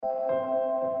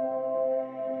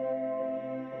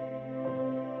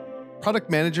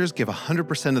Product managers give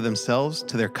 100% of themselves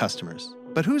to their customers.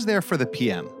 But who's there for the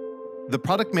PM? The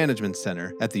Product Management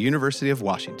Center at the University of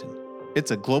Washington.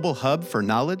 It's a global hub for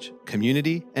knowledge,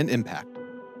 community, and impact.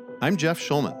 I'm Jeff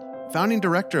Schulman, founding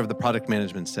director of the Product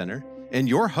Management Center, and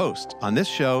your host on this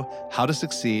show, How to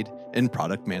Succeed in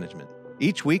Product Management.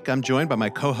 Each week, I'm joined by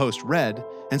my co-host, Red,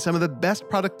 and some of the best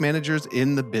product managers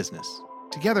in the business.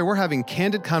 Together, we're having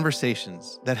candid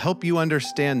conversations that help you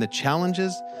understand the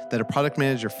challenges that a product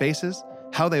manager faces,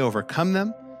 how they overcome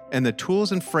them, and the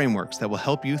tools and frameworks that will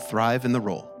help you thrive in the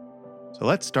role. So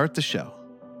let's start the show.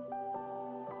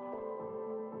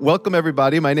 Welcome,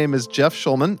 everybody. My name is Jeff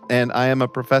Schulman, and I am a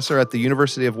professor at the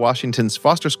University of Washington's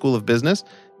Foster School of Business,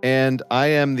 and I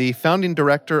am the founding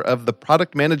director of the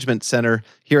Product Management Center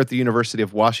here at the University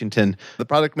of Washington. The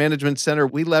Product Management Center,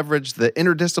 we leverage the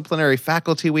interdisciplinary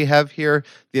faculty we have here,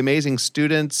 the amazing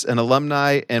students and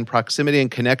alumni, and proximity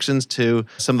and connections to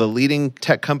some of the leading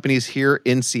tech companies here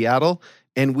in Seattle.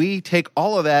 And we take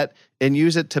all of that and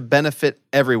use it to benefit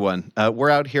everyone. We're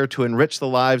out here to enrich the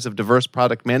lives of diverse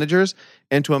product managers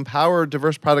and to empower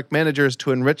diverse product managers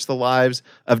to enrich the lives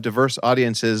of diverse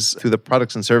audiences through the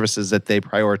products and services that they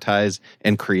prioritize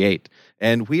and create.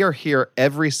 And we are here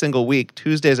every single week,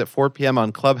 Tuesdays at 4 p.m.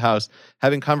 on Clubhouse,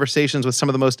 having conversations with some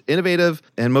of the most innovative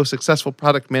and most successful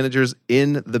product managers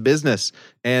in the business.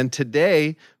 And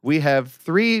today, we have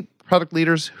three product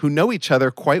leaders who know each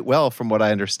other quite well, from what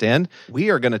I understand. We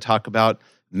are going to talk about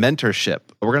mentorship.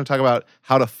 We're going to talk about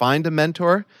how to find a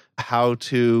mentor, how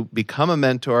to become a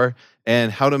mentor,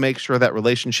 and how to make sure that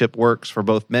relationship works for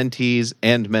both mentees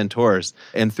and mentors.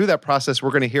 And through that process,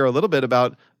 we're going to hear a little bit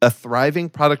about a thriving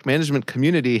product management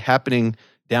community happening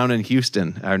down in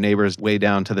Houston, our neighbors way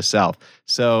down to the south.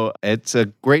 So it's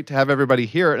great to have everybody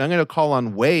here. And I'm going to call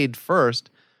on Wade first.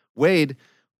 Wade,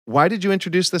 why did you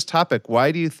introduce this topic?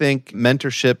 Why do you think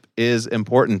mentorship is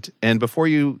important? And before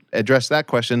you address that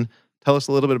question, tell us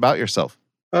a little bit about yourself.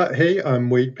 Hey, I'm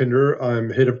Wade Pinder. I'm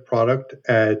head of product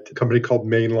at a company called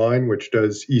Mainline, which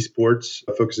does esports,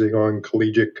 focusing on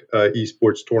collegiate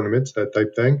esports tournaments, that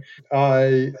type thing.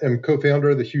 I am co-founder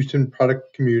of the Houston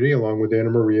product community, along with Anna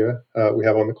Maria, we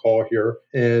have on the call here,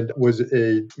 and was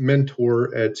a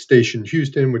mentor at Station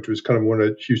Houston, which was kind of one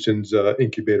of Houston's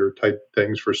incubator type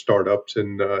things for startups,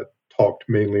 and talked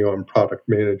mainly on product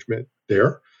management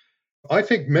there. I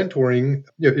think mentoring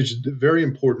is very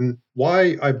important.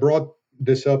 Why I brought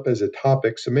this up as a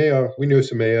topic, Samaya, we know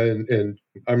Samaya, and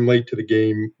I'm late to the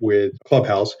game with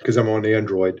Clubhouse because I'm on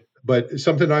Android. But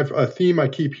a theme I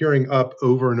keep hearing up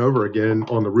over and over again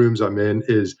on the rooms I'm in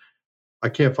is, I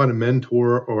can't find a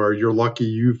mentor, or you're lucky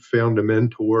you found a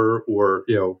mentor, or,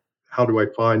 how do I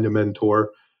find a mentor?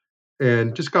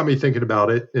 And just got me thinking about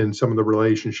it and some of the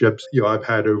relationships I've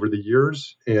had over the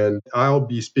years. And I'll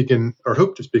be speaking, or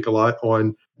hope to speak a lot,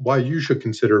 on why you should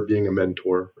consider being a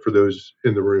mentor for those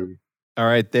in the room. All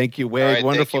right. Thank you, Wade.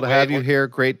 Wonderful to have you here.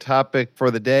 Great topic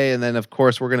for the day. And then, of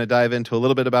course, we're going to dive into a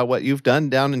little bit about what you've done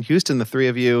down in Houston, the three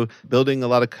of you, building a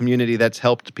lot of community that's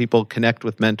helped people connect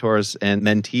with mentors and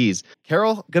mentees.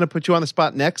 Carol, going to put you on the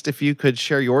spot next. If you could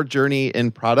share your journey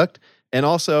in product. And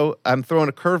also, I'm throwing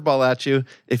a curveball at you.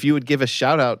 If you would give a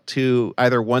shout out to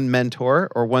either one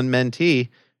mentor or one mentee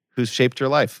who's shaped your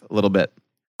life a little bit.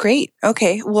 Great.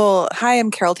 Okay. Well, hi, I'm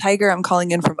Carol Tiger. I'm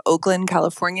calling in from Oakland,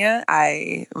 California.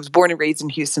 I was born and raised in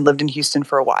Houston, lived in Houston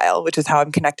for a while, which is how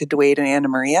I'm connected to Wade and Anna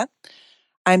Maria.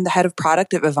 I'm the head of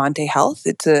product at Vivante Health.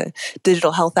 It's a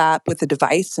digital health app with a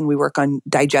device, and we work on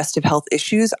digestive health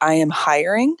issues. I am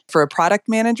hiring for a product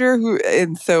manager,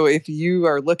 and so if you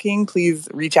are looking, please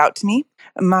reach out to me.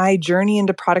 My journey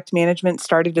into product management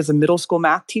started as a middle school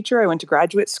math teacher. I went to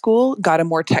graduate school, got a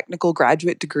more technical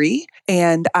graduate degree,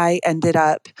 and I ended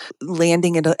up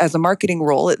landing as a marketing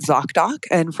role at ZocDoc.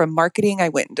 And from marketing, I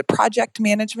went into project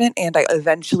management, and I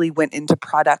eventually went into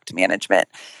product management.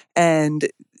 And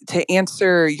to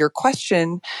answer your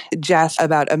question, Jess,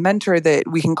 about a mentor that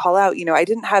we can call out, I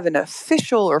didn't have an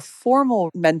official or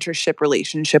formal mentorship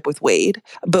relationship with Wade,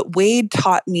 but Wade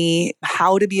taught me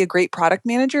how to be a great product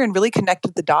manager and really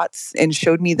connected the dots and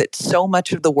showed me that so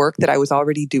much of the work that I was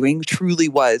already doing truly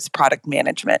was product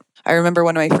management. I remember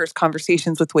one of my first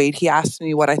conversations with Wade, he asked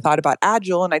me what I thought about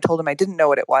Agile, and I told him I didn't know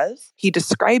what it was. He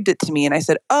described it to me, and I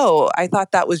said, I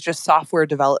thought that was just software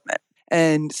development.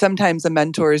 And sometimes a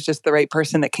mentor is just the right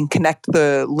person that can connect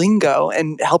the lingo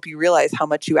and help you realize how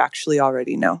much you actually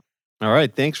already know. All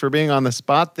right. Thanks for being on the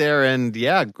spot there. And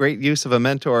yeah, great use of a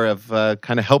mentor of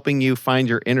kind of helping you find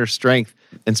your inner strength.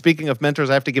 And speaking of mentors,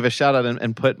 I have to give a shout out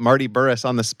and put Marty Burris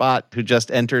on the spot, who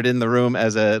just entered in the room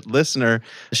as a listener.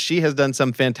 She has done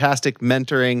some fantastic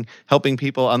mentoring, helping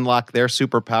people unlock their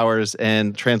superpowers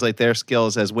and translate their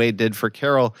skills, as Wade did for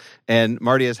Carol. And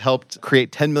Marty has helped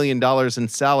create $10 million in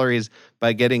salaries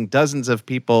by getting dozens of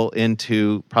people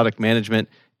into product management.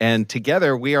 And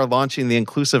together, we are launching the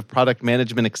Inclusive Product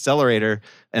Management Accelerator.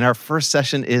 And our first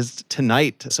session is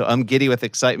tonight. So I'm giddy with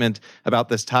excitement about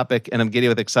this topic. And I'm giddy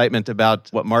with excitement about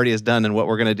what Marty has done and what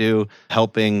we're going to do,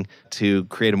 helping to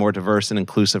create a more diverse and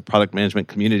inclusive product management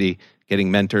community, getting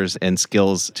mentors and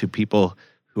skills to people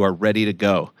who are ready to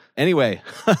go. Anyway,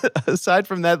 aside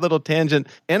from that little tangent,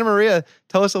 Anna Maria,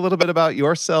 tell us a little bit about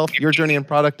yourself, your journey in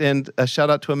product, and a shout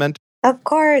out to a mentor. Of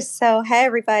course. So, hey,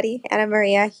 everybody. Anna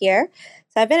Maria here.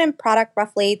 So I've been in product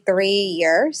roughly 3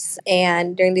 years.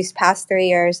 And during these past 3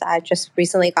 years, I just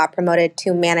recently got promoted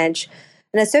to manage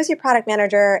an associate product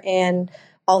manager and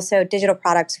also digital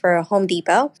products for Home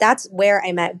Depot. That's where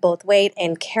I met both Wade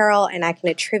and Carol, and I can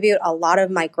attribute a lot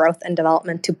of my growth and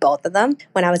development to both of them.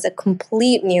 When I was a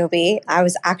complete newbie, I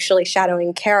was actually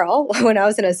shadowing Carol when I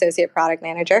was an associate product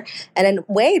manager. And then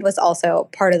Wade was also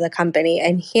part of the company,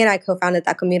 and he and I co-founded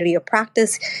that community of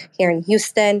practice here in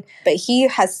Houston. But he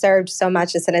has served so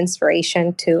much as an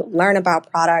inspiration to learn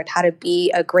about product, how to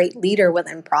be a great leader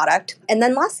within product. And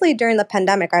then lastly, during the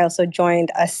pandemic, I also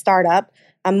joined a startup,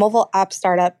 a mobile app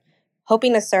startup,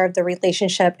 hoping to serve the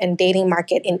relationship and dating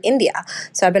market in India.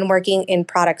 So I've been working in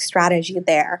product strategy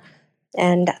there.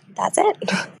 And that's it.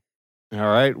 All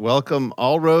right. Welcome.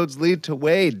 All roads lead to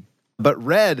Wade. But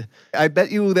Red, I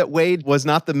bet you that Wade was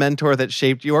not the mentor that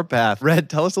shaped your path. Red,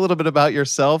 tell us a little bit about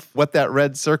yourself, what that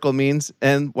red circle means,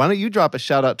 and why don't you drop a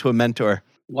shout out to a mentor?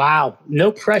 Wow.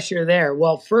 No pressure there.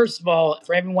 Well, first of all,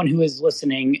 for everyone who is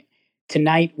listening,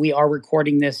 tonight, we are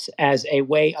recording this as a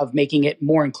way of making it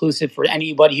more inclusive for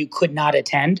anybody who could not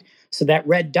attend. So that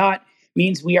red dot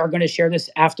means we are going to share this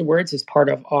afterwards as part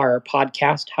of our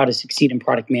podcast, How to Succeed in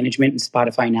Product Management in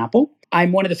Spotify and Apple.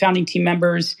 I'm one of the founding team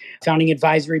members, founding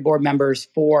advisory board members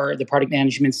for the Product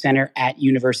Management Center at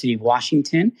University of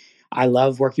Washington. I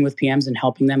love working with PMs and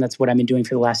helping them. That's what I've been doing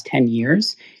for the last 10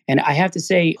 years. And I have to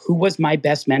say, who was my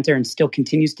best mentor and still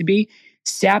continues to be?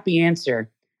 Sappy answer,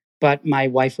 but my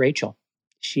wife, Rachel.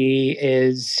 She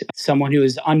is someone who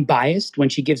is unbiased when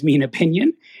she gives me an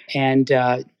opinion and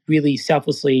really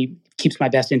selflessly keeps my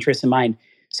best interests in mind.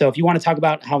 So if you want to talk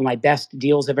about how my best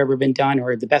deals have ever been done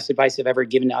or the best advice I've ever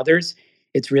given to others,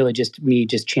 it's really just me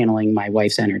just channeling my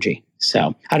wife's energy.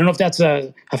 So I don't know if that's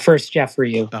a first, Jeff, for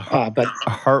you. But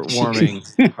heartwarming.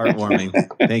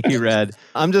 Thank you, Red.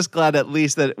 I'm just glad at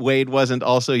least that Wade wasn't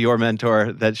also your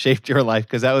mentor that shaped your life,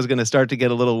 because that was going to start to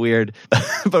get a little weird.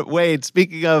 But Wade,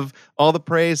 speaking of all the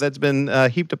praise that's been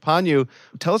heaped upon you,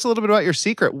 tell us a little bit about your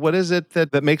secret. What is it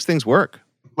that makes things work?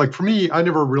 Like for me, I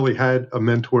never really had a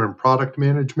mentor in product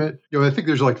management. I think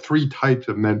there's like 3 types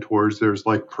of mentors. There's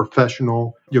like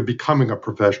professional, becoming a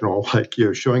professional, like,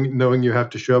 knowing you have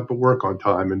to show up at work on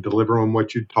time and deliver on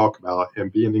what you talk about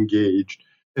and being engaged.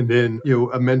 And then,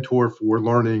 a mentor for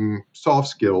learning soft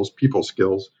skills, people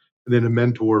skills, and then a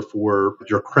mentor for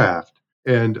your craft.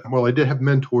 And while I did have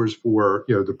mentors for,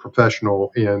 the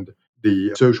professional and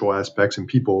the social aspects and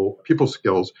people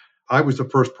skills, I was the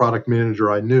first product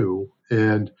manager I knew.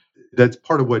 And that's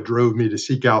part of what drove me to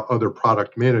seek out other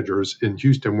product managers. In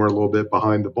Houston, we're a little bit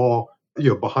behind the ball,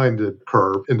 behind the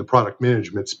curve in the product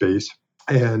management space.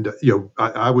 And,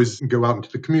 I was go out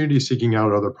into the community seeking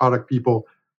out other product people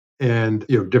and,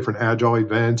 different agile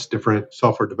events, different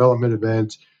software development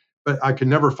events. But I could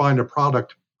never find a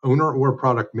product owner or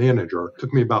product manager. It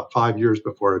took me about 5 years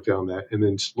before I found that. And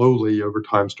then slowly over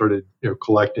time started,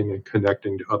 collecting and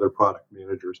connecting to other product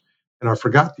managers. And I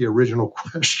forgot the original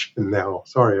question now.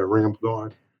 Sorry, I rambled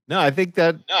on. No, I think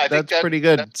that's pretty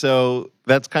good. So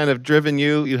that's kind of driven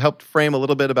you. You helped frame a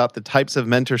little bit about the types of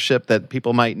mentorship that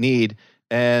people might need.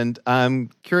 And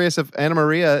I'm curious if Anna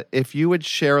Maria, if you would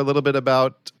share a little bit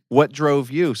about what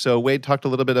drove you. So Wade talked a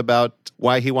little bit about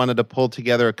why he wanted to pull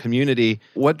together a community.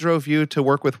 What drove you to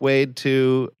work with Wade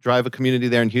to drive a community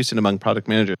there in Houston among product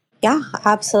managers? Yeah,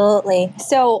 absolutely.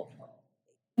 So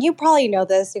you probably know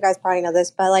this, you guys probably know this,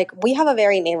 but like we have a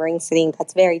very neighboring city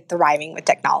that's very thriving with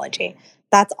technology.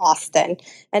 That's Austin.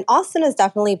 And Austin is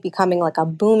definitely becoming like a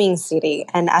booming city.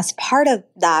 And as part of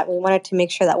that, we wanted to make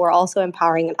sure that we're also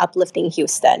empowering and uplifting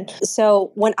Houston.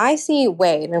 So when I see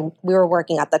Wade, and we were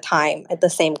working at the time at the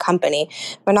same company,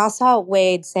 when I saw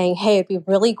Wade saying, hey, it'd be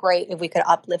really great if we could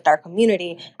uplift our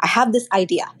community, I have this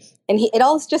idea. And it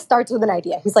all just starts with an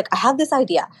idea. He's like, I have this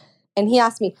idea. And he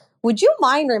asked me, would you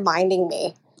mind reminding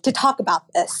me to talk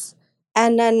about this?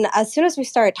 And then as soon as we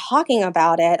started talking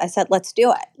about it, I said, let's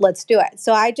do it. Let's do it.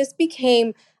 So I just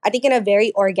became, I think in a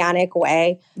very organic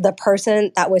way, the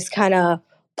person that was kind of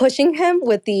pushing him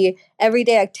with the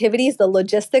everyday activities, the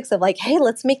logistics of like, hey,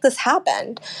 let's make this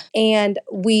happen. And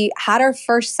we had our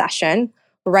first session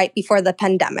right before the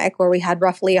pandemic where we had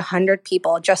roughly 100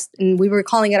 people and we were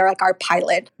calling it our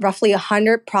pilot. Roughly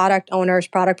 100 product owners,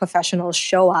 product professionals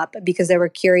show up because they were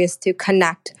curious to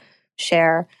connect,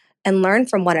 share, and learn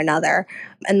from one another.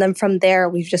 And then from there,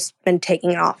 we've just been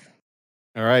taking off.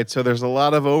 All right. So there's a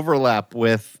lot of overlap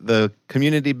with the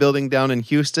community building down in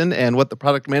Houston and what the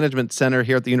Product Management Center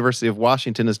here at the University of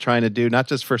Washington is trying to do, not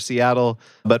just for Seattle,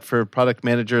 but for product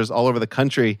managers all over the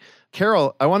country.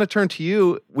 Carol, I want to turn to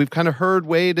you. We've kind of heard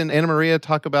Wade and Anna Maria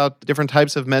talk about different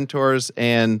types of mentors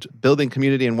and building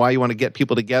community and why you want to get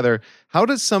people together. How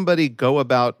does somebody go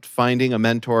about finding a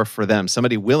mentor for them,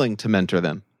 somebody willing to mentor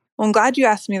them? Well, I'm glad you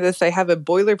asked me this. I have a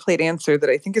boilerplate answer that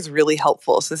I think is really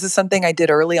helpful. So this is something I did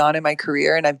early on in my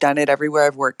career, and I've done it everywhere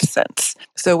I've worked since.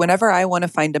 So whenever I want to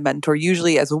find a mentor,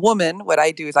 usually as a woman, what I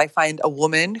do is I find a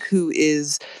woman who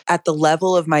is at the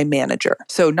level of my manager.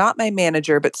 So not my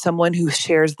manager, but someone who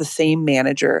shares the same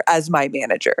manager as my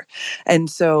manager.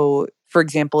 And so for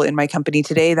example, in my company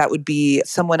today, that would be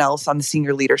someone else on the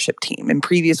senior leadership team. In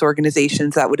previous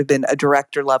organizations, that would have been a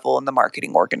director level in the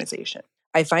marketing organization.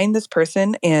 I find this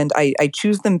person and I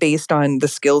choose them based on the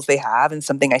skills they have and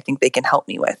something I think they can help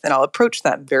me with. And I'll approach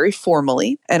them very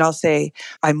formally and I'll say,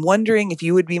 I'm wondering if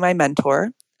you would be my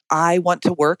mentor. I want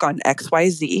to work on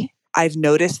XYZ. I've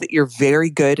noticed that you're very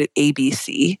good at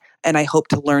ABC, and I hope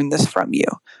to learn this from you.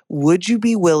 Would you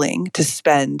be willing to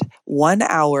spend 1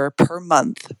 hour per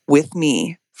month with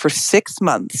me for 6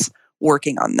 months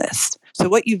working on this? So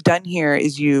what you've done here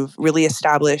is you've really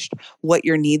established what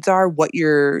your needs are, what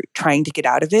you're trying to get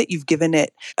out of it. You've given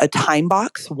it a time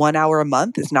box. 1 hour a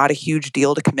month is not a huge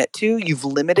deal to commit to. You've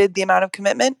limited the amount of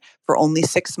commitment for only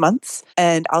 6 months.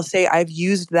 And I'll say I've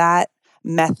used that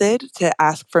method to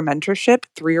ask for mentorship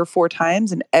 3 or 4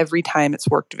 times, and every time it's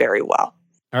worked very well.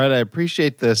 All right, I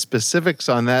appreciate the specifics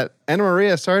on that. Anna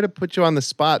Maria, sorry to put you on the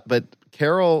spot, but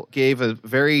Carol gave a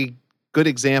very good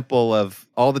example of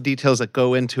all the details that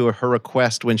go into her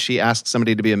request when she asks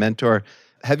somebody to be a mentor.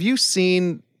 Have you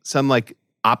seen some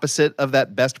opposite of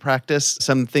that best practice,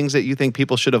 some things that you think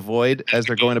people should avoid as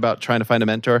they're going about trying to find a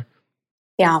mentor?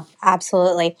 Yeah,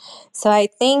 absolutely. So I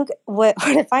think what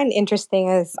I find interesting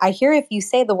is I hear if you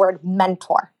say the word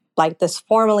mentor, like this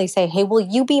formally say, hey, will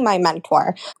you be my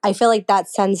mentor? I feel like that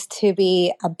tends to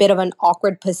be a bit of an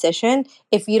awkward position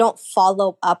if you don't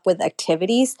follow up with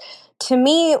activities. To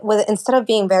me, instead of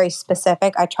being very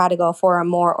specific, I try to go for a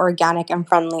more organic and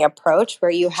friendly approach where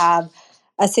you have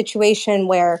a situation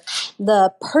where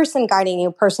the person guiding you,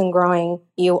 person growing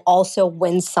you also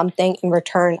wins something in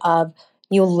return of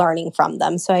you learning from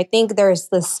them. So I think there's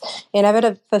this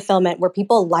inevitable fulfillment where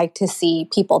people like to see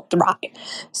people thrive.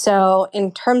 So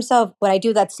in terms of what I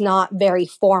do that's not very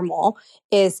formal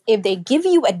is if they give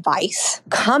you advice,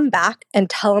 come back and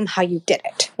tell them how you did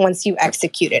it once you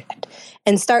executed it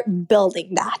and start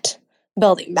building that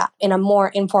in a more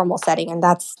informal setting. And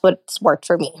that's what's worked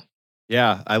for me.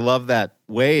 Yeah, I love that.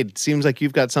 Wade, seems like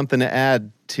you've got something to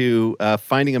add to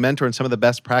finding a mentor and some of the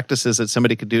best practices that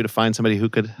somebody could do to find somebody who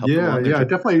could help them along their I journey.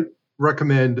 definitely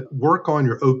recommend work on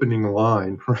your opening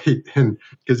line, right? And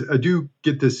because I do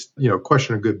get this,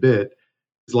 question a good bit.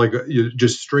 It's like you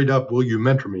just straight up, will you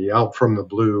mentor me out from the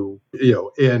blue?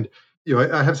 And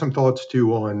I have some thoughts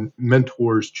too on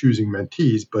mentors choosing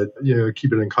mentees, but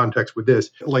keep it in context with this.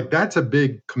 That's a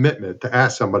big commitment to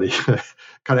ask somebody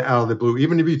kind of out of the blue,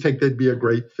 even if you think they'd be a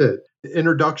great fit.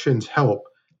 Introductions help,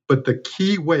 but the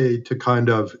key way to kind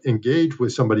of engage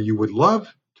with somebody you would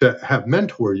love to have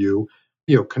mentor you,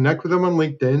 connect with them on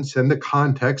LinkedIn, send the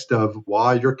context of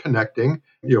why you're connecting,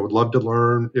 would love to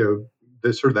learn,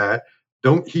 this or that.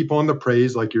 Don't heap on the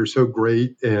praise like you're so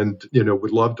great and,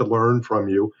 would love to learn from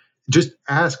you. Just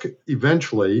ask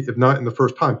eventually, if not in the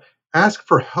first time, ask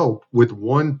for help with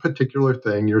one particular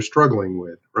thing you're struggling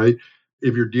with, right?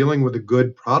 If you're dealing with a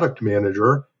good product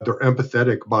manager, they're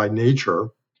empathetic by nature,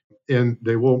 and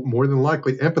they will more than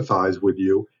likely empathize with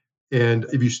you. And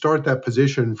if you start that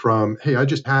position from, hey, I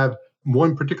just have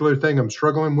one particular thing I'm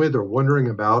struggling with or wondering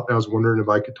about, and I was wondering if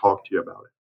I could talk to you about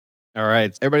it. All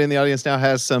right. Everybody in the audience now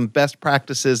has some best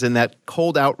practices in that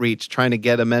cold outreach, trying to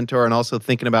get a mentor and also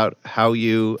thinking about how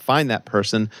you find that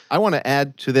person. I want to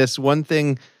add to this one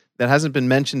thing that hasn't been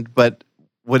mentioned, but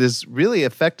what is really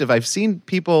effective. I've seen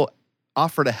people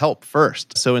offer to help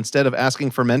first. So instead of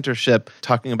asking for mentorship,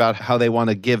 talking about how they want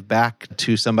to give back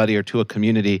to somebody or to a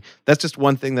community, that's just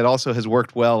one thing that also has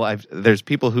worked well. There's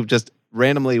people who've just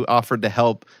randomly offered to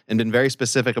help and been very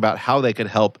specific about how they could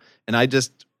help. And I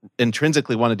just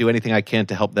intrinsically want to do anything I can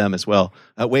to help them as well.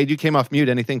 Wade, you came off mute.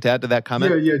 Anything to add to that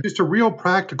comment? Yeah. Just a real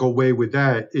practical way with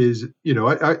that is,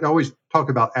 I always talk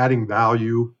about adding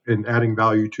value and adding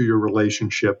value to your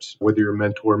relationships, whether you're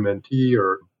mentor, mentee,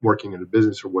 or working in a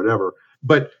business or whatever.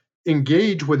 But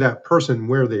engage with that person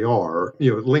where they are.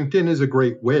 LinkedIn is a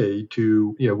great way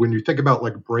to, when you think about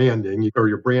like branding, or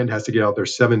your brand has to get out there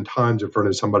 7 times in front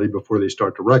of somebody before they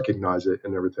start to recognize it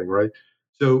and everything, right?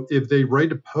 So if they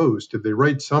write a post, if they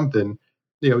write something,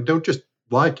 don't just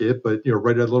like it, but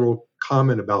write a little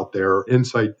comment about their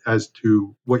insight as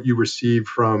to what you received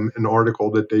from an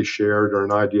article that they shared or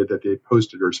an idea that they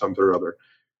posted or something or other.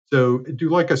 So do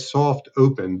like a soft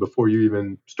open before you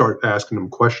even start asking them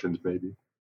questions, maybe.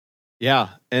 Yeah.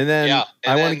 And then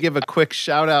I want to give a quick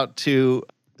shout out to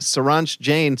Saransh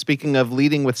Jain. Speaking of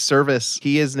leading with service,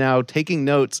 he is now taking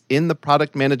notes in the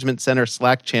Product Management Center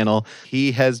Slack channel.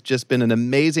 He has just been an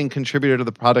amazing contributor to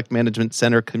the Product Management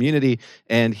Center community,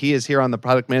 and he is here on the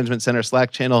Product Management Center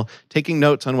Slack channel taking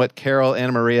notes on what Carol,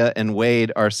 Anna Maria, and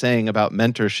Wade are saying about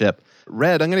mentorship.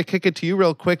 Red, I'm going to kick it to you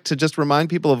real quick to just remind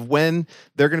people of when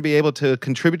they're going to be able to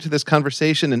contribute to this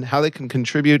conversation and how they can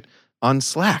contribute on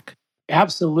Slack.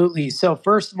 Absolutely. So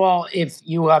first of all, if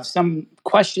you have some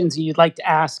questions that you'd like to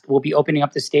ask, we'll be opening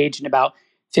up the stage in about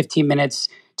 15 minutes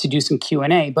to do some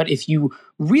Q&A. But if you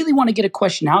really want to get a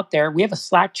question out there, we have a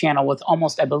Slack channel with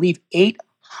almost, I believe,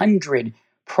 800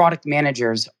 product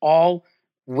managers, all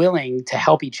willing to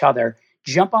help each other.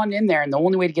 Jump on in there. And the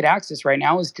only way to get access right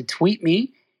now is to tweet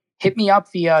me, hit me up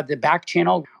via the back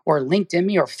channel, or LinkedIn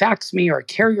me, or fax me, or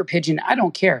carrier pigeon. I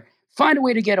don't care. Find a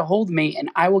way to get a hold of me, and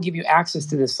I will give you access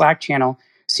to the Slack channel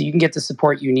so you can get the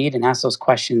support you need and ask those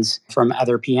questions from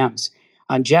other PMs.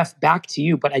 Jeff, back to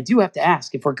you. But I do have to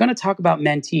ask, if we're going to talk about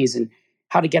mentees and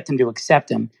how to get them to accept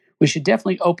them, we should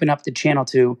definitely open up the channel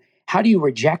to how do you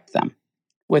reject them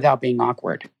without being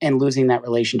awkward and losing that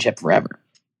relationship forever.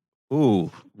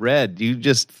 Ooh, Red, you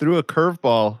just threw a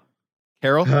curveball.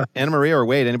 Carol, Anna Maria, or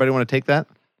Wade, anybody want to take that?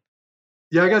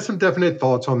 Yeah, I got some definite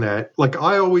thoughts on that. Like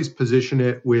I always position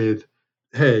it with,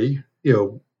 hey,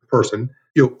 person,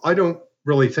 I don't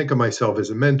really think of myself as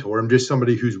a mentor. I'm just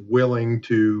somebody who's willing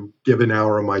to give an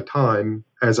hour of my time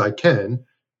as I can.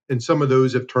 And some of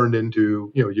those have turned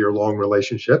into, year-long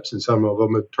relationships, and some of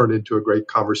them have turned into a great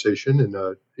conversation and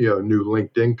a, new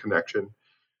LinkedIn connection.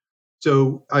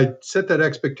 So I set that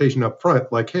expectation up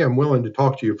front, like, hey, I'm willing to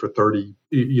talk to you for 30,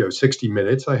 60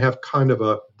 minutes. I have kind of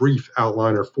a brief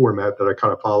outline or format that I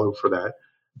kind of follow for that.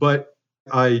 But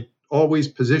I always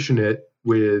position it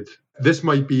with, this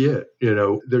might be it.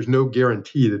 There's no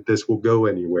guarantee that this will go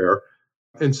anywhere.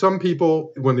 And some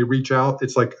people, when they reach out,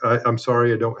 it's like, I'm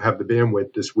sorry, I don't have the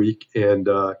bandwidth this week and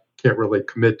can't really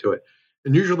commit to it.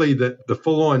 And usually the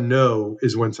full-on no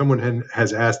is when someone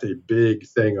has asked a big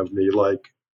thing of me,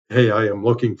 like, hey, I am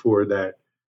looking for that,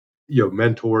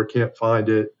 mentor, can't find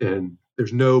it. And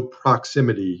there's no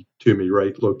proximity to me,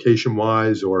 right? Location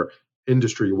wise or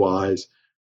industry wise.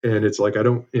 And it's like, I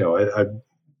don't, I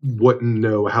wouldn't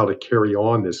know how to carry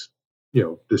on this,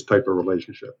 this type of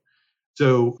relationship.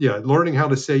 So yeah, learning how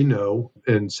to say no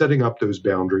and setting up those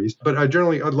boundaries. But I'd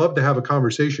love to have a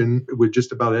conversation with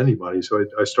just about anybody. So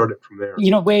I started from there.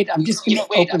 Wade, I'm just going to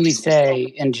openly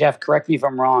say, and Jeff, correct me if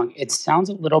I'm wrong, it sounds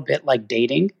a little bit like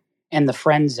dating and the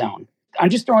friend zone. I'm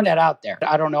just throwing that out there.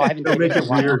 I don't know. I haven't Don't make it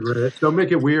weird, Red. Don't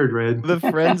make it weird, Red. The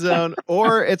friend zone.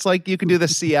 Or it's like you can do the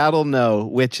Seattle no,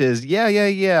 which is,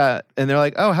 yeah. And they're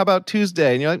like, oh, how about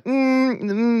Tuesday? And you're like,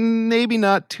 maybe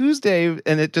not Tuesday.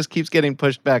 And it just keeps getting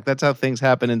pushed back. That's how things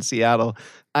happen in Seattle.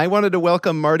 I wanted to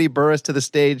welcome Marty Burris to the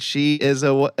stage. She is,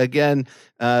 leading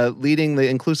the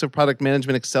Inclusive Product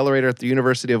Management Accelerator at the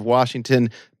University of Washington,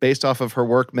 based off of her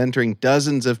work mentoring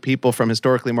dozens of people from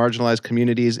historically marginalized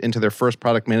communities into their first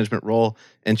product management role.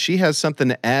 And she has something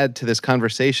to add to this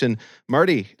conversation.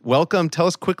 Marty, welcome. Tell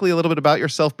us quickly a little bit about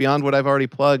yourself beyond what I've already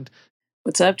plugged.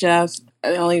 What's up, Jeff?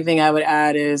 The only thing I would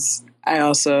add is I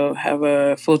also have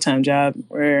a full-time job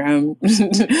where I'm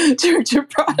director of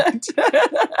product.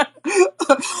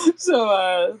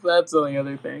 So that's the only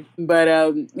other thing.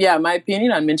 But my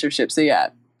opinion on mentorship. So yeah,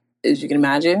 as you can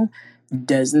imagine,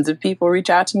 dozens of people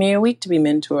reach out to me a week to be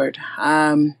mentored.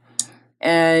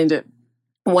 And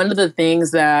one of the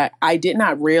things that I did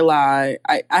not realize,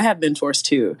 I have mentors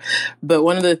too, but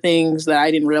one of the things that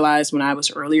I didn't realize when I was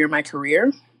earlier in my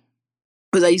career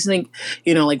Because I used to think,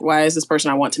 like, why is this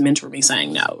person I want to mentor me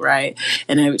saying no, right?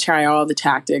 And I would try all the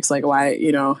tactics, like, why,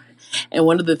 And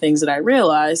one of the things that I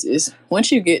realized is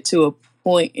once you get to a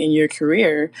point in your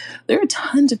career, there are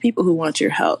tons of people who want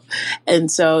your help.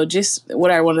 And so just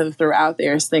what I wanted to throw out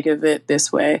there is think of it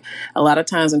this way. A lot of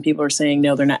times when people are saying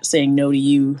no, they're not saying no to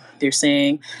you. They're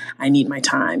saying, I need my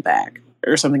time back,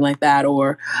 or something like that,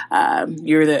 or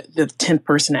you're the 10th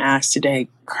person to ask today.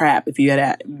 Crap, if you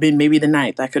had been maybe the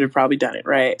 9th, I could have probably done it,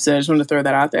 right? So I just want to throw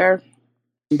that out there.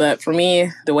 But for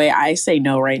me, the way I say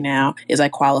no right now is I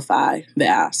qualify the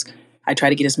ask. I try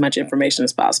to get as much information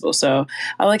as possible. So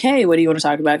I'm like, hey, what do you want to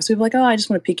talk about? Because people are like, oh, I just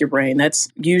want to pick your brain. That's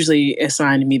usually a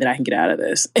sign to me that I can get out of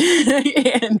this.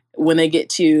 And when they get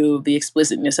to the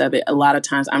explicitness of it, a lot of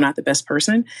times I'm not the best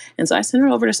person. And so I send her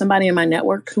over to somebody in my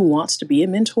network who wants to be a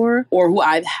mentor or who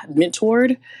I've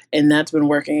mentored. And that's been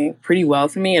working pretty well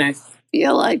for me. And I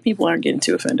feel like people aren't getting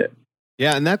too offended.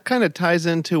 Yeah, and that kind of ties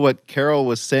into what Carol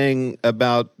was saying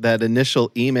about that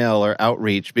initial email or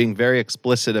outreach, being very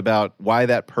explicit about why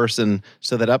that person,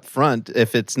 so that up front,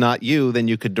 if it's not you, then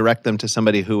you could direct them to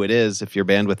somebody who it is if your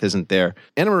bandwidth isn't there.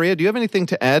 Anna Maria, do you have anything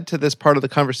to add to this part of the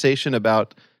conversation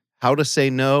about how to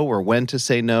say no or when to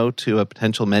say no to a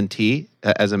potential mentee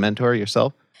as a mentor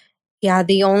yourself? Yeah,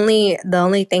 the only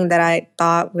thing that I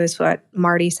thought was what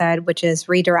Marty said, which is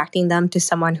redirecting them to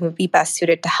someone who would be best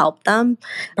suited to help them.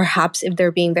 Perhaps if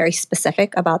they're being very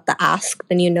specific about the ask,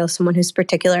 then someone who's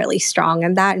particularly strong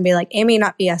in that and be like, it may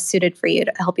not be as suited for you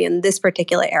to help you in this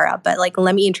particular area, but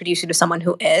let me introduce you to someone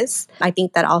who is. I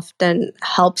think that often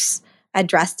helps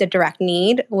address the direct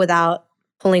need without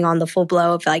pulling on the full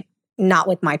blow of not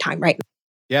with my time right now.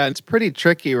 Yeah, it's pretty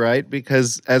tricky, right?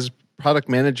 Because as product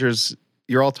managers,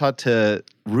 you're all taught to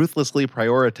ruthlessly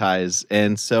prioritize.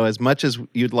 And so as much as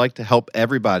you'd like to help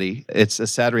everybody, it's a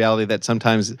sad reality that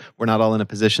sometimes we're not all in a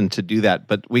position to do that,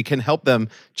 but we can help them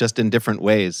just in different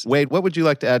ways. Wade, what would you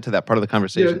like to add to that part of the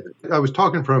conversation? Yeah, I was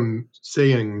talking from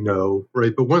saying no,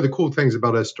 right? But one of the cool things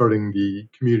about us starting the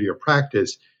community of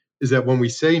practice is that when we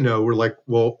say no, we're like,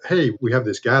 well, hey, we have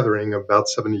this gathering of about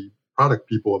 70 product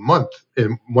people a month.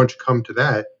 And once you come to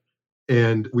that,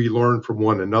 and we learn from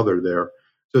one another there.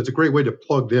 So it's a great way to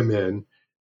plug them in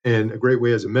and a great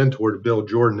way as a mentor to build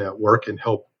your network and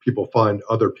help people find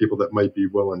other people that might be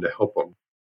willing to help them.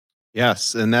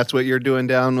 Yes, and that's what you're doing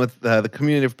down with the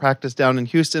community of practice down in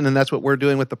Houston, and that's what we're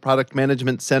doing with the Product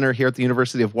Management Center here at the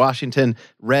University of Washington.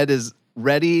 Red is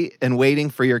ready and waiting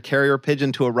for your carrier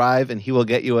pigeon to arrive, and he will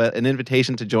get you an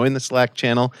invitation to join the Slack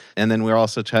channel. And then we're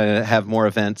also trying to have more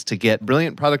events to get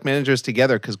brilliant product managers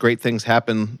together, because great things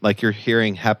happen, like you're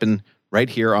hearing, happen right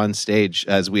here on stage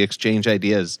as we exchange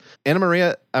ideas. Anna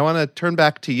Maria, I want to turn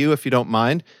back to you if you don't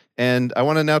mind, and I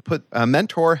want to now put a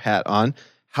mentor hat on.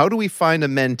 How do we find a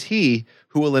mentee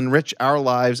who will enrich our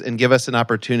lives and give us an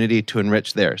opportunity to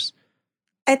enrich theirs?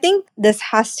 I think this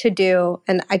has to do,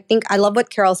 and I think I love what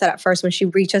Carol said at first when she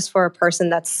reaches for a person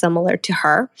that's similar to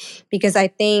her, because I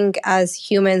think as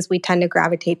humans, we tend to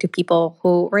gravitate to people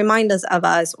who remind us of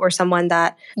us or someone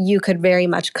that you could very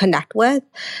much connect with.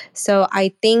 So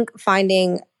I think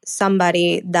finding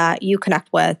somebody that you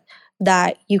connect with,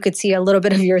 that you could see a little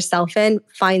bit of yourself in,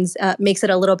 makes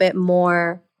it a little bit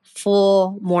more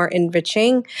full, more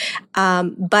enriching.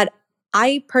 But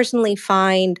I personally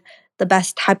find the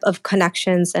best type of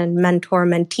connections and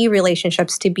mentor-mentee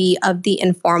relationships to be of the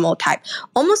informal type,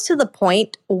 almost to the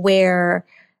point where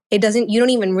you don't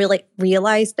even really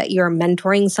realize that you're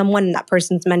mentoring someone and that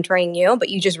person's mentoring you, but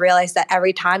you just realize that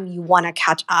every time you want to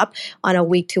catch up on a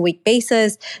week-to-week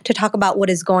basis to talk about what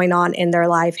is going on in their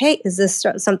life. Hey, is this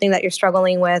something that you're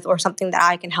struggling with or something that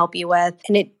I can help you with?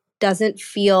 And it doesn't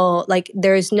feel like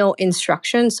there's no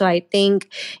instruction. So I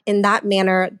think in that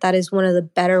manner, that is one of the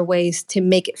better ways to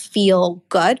make it feel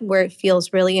good, where it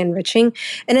feels really enriching.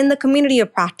 And in the community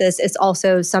of practice, it's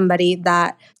also somebody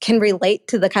that can relate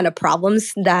to the kind of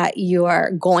problems that you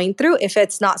are going through. If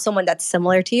it's not someone that's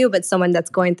similar to you, but someone that's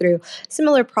going through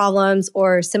similar problems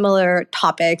or similar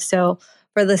topics. So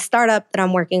for the startup that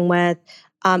I'm working with,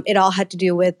 it all had to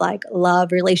do with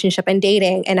love, relationship, and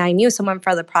dating. And I knew someone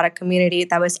from the product community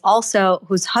that was also,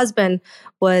 whose husband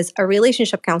was a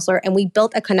relationship counselor, and we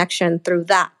built a connection through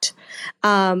that.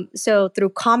 So through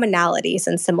commonalities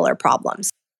and similar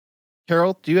problems.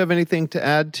 Carol, do you have anything to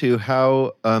add to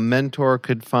how a mentor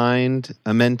could find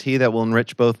a mentee that will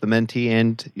enrich both the mentee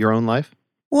and your own life?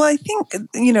 Well, I think,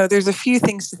 there's a few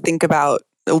things to think about,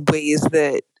 ways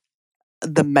that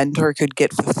the mentor could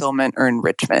get fulfillment or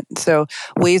enrichment. So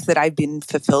ways that I've been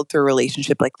fulfilled through a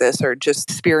relationship like this are just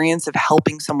experience of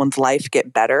helping someone's life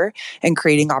get better and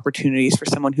creating opportunities for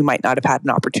someone who might not have had an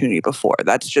opportunity before.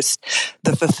 That's just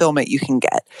the fulfillment you can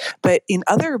get. But in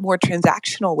other more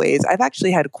transactional ways, I've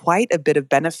actually had quite a bit of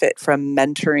benefit from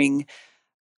mentoring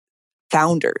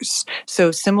founders.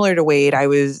 So similar to Wade, I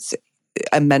was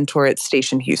a mentor at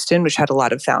Station Houston, which had a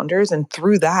lot of founders. And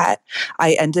through that,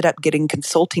 I ended up getting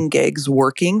consulting gigs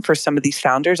working for some of these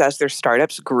founders as their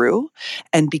startups grew.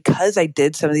 And because I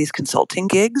did some of these consulting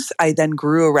gigs, I then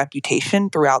grew a reputation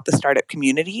throughout the startup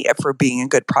community for being a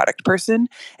good product person.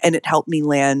 And it helped me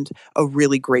land a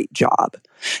really great job.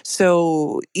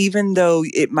 So even though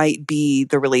it might be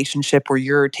the relationship where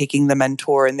you're taking the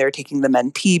mentor and they're taking the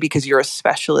mentee because you're a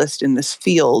specialist in this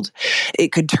field,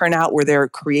 it could turn out where they're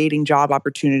creating job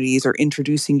opportunities or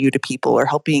introducing you to people or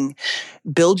helping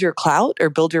build your clout or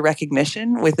build your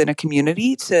recognition within a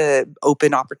community to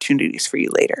open opportunities for you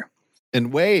later.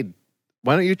 And Wade,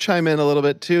 why don't you chime in a little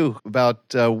bit too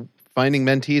about finding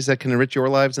mentees that can enrich your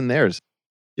lives and theirs?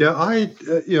 Yeah,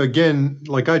 again,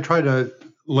 like I try to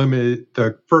limit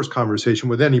the first conversation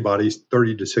with anybody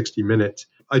 30 to 60 minutes.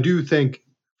 I do think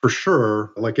for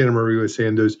sure, like Anna Marie was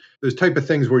saying, those type of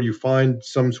things where you find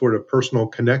some sort of personal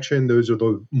connection, those are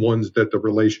the ones that the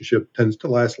relationship tends to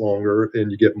last longer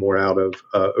and you get more out of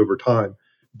over time.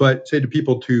 But say to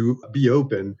people to be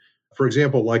open. For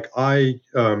example, like I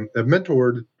have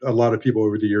mentored a lot of people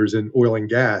over the years in oil and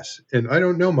gas, and I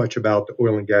don't know much about the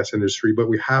oil and gas industry, but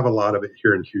we have a lot of it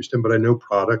here in Houston, but I know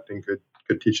product and could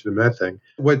teach them that thing.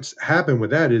 What's happened with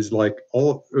that is like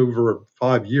all over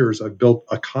 5 years, I've built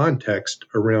a context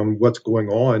around what's going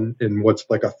on in what's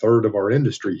like a third of our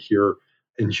industry here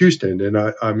in Houston.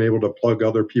 And I'm able to plug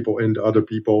other people into other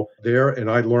people there.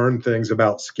 And I learn things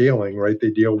about scaling, right?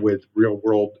 They deal with real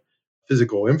world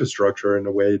physical infrastructure in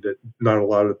a way that not a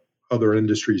lot of other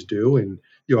industries do. And,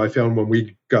 I found when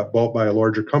we got bought by a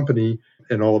larger company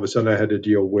and all of a sudden I had to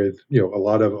deal with, a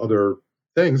lot of other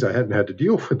things I hadn't had to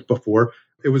deal with before,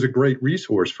 it was a great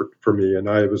resource for me. And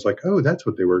I was like, oh, that's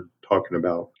what they were talking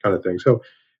about kind of thing. So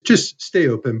just stay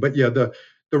open. But yeah, the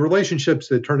relationships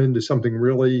that turn into something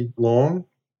really long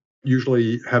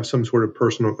usually have some sort of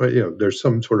personal, there's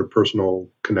some sort of personal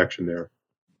connection there.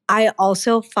 I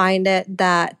also find it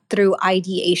that through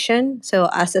ideation, so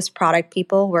us as product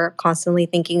people, we're constantly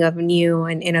thinking of new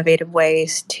and innovative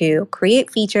ways to create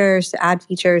features, to add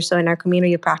features. So in our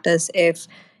community of practice, if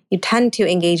you tend to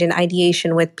engage in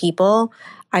ideation with people,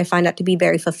 I find that to be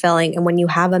very fulfilling. And when you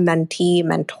have a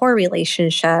mentee-mentor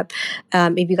relationship,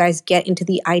 if you guys get into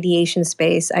the ideation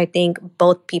space, I think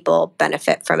both people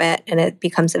benefit from it and it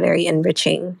becomes a very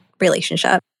enriching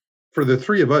relationship. For the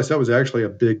three of us, that was actually a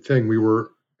big thing. We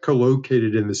were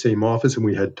co-located in the same office and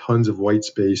we had tons of white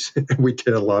space. We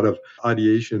did a lot of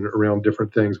ideation around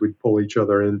different things. We'd pull each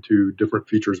other into different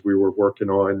features we were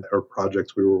working on or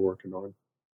projects we were working on.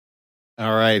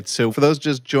 All right. So for those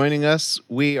just joining us,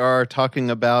 we are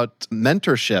talking about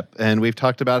mentorship, and we've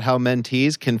talked about how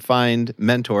mentees can find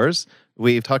mentors.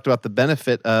 We've talked about the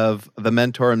benefit of the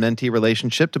mentor and mentee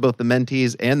relationship to both the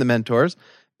mentees and the mentors.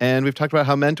 And we've talked about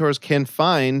how mentors can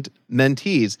find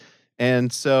mentees.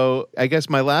 And so I guess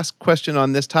my last question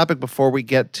on this topic before we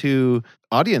get to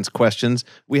audience questions,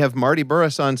 we have Marty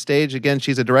Burris on stage. Again,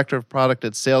 she's a director of product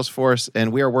at Salesforce,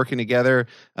 and we are working together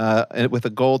with a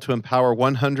goal to empower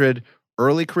 100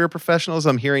 early career professionals.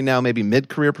 I'm hearing now maybe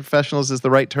mid-career professionals is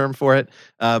the right term for it.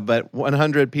 But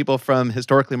 100 people from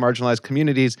historically marginalized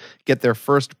communities get their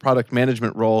first product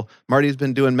management role. Marty's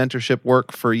been doing mentorship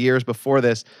work for years before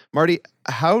this. Marty,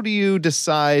 how do you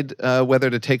decide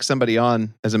whether to take somebody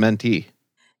on as a mentee?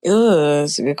 Ooh,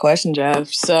 that's a good question, Jeff.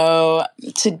 So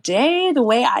today, the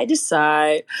way I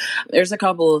decide, there's a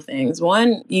couple of things.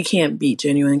 One, you can't beat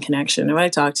genuine connection. If I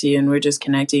talk to you and we're just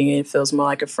connecting, it feels more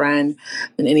like a friend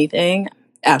than anything.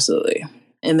 Absolutely.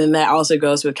 And then that also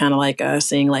goes with kind of like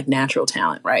seeing like natural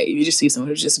talent, right? You just see someone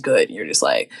who's just good. And you're just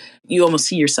like, you almost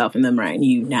see yourself in them, right? And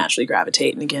you naturally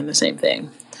gravitate. And again, the same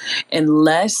thing.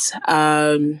 Unless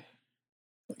kind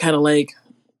of like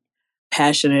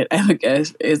passionate, I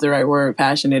guess is the right word,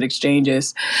 passionate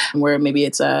exchanges where maybe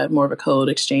it's more of a cold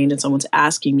exchange and someone's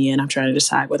asking me and I'm trying to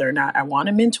decide whether or not I want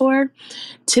a mentor.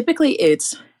 Typically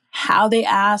it's how they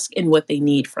ask and what they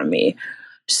need from me.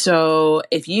 So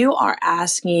if you are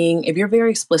asking, if you're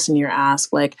very explicit in your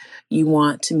ask, like you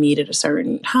want to meet at a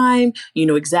certain time, you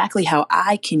know exactly how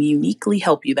I can uniquely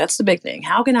help you. That's the big thing.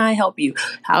 How can I help you?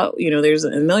 How, there's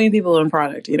a million people in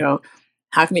product,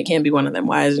 how come it can't be one of them?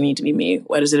 Why does it need to be me?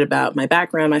 What is it about my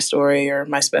background, my story, or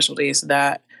my specialties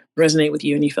that resonate with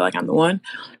you and you feel like I'm the one,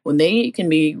 when they can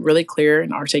be really clear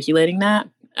in articulating that,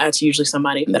 that's usually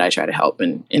somebody that I try to help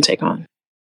and take on.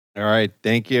 All right,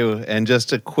 thank you. And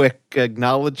just a quick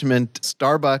acknowledgement,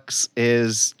 Starbucks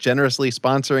is generously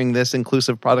sponsoring this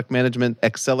Inclusive Product Management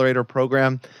Accelerator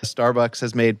program. Starbucks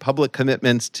has made public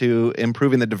commitments to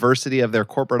improving the diversity of their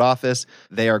corporate office.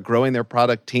 They are growing their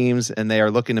product teams, and they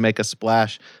are looking to make a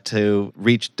splash to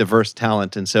reach diverse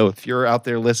talent. And so if you're out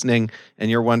there listening and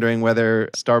you're wondering whether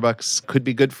Starbucks could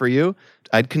be good for you,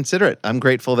 I'd consider it. I'm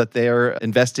grateful that they are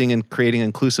investing in creating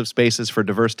inclusive spaces for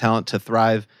diverse talent to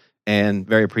thrive, and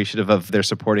very appreciative of their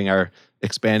supporting our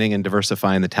expanding and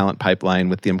diversifying the talent pipeline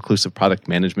with the Inclusive Product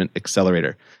Management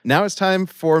Accelerator. Now it's time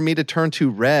for me to turn to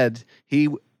Red. He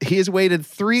has waited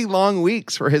 3 long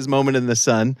weeks for his moment in the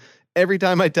sun. Every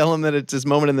time I tell him that it's his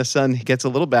moment in the sun, he gets a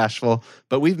little bashful.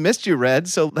 But we've missed you, Red,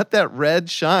 so let that red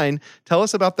shine. Tell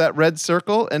us about that red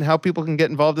circle and how people can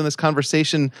get involved in this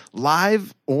conversation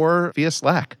live or via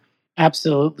Slack.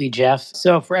 Absolutely, Jeff.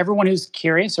 So for everyone who's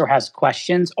curious or has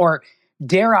questions, or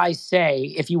dare I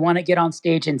say, if you want to get on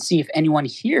stage and see if anyone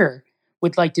here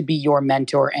would like to be your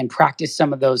mentor and practice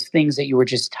some of those things that you were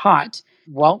just taught,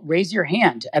 well, raise your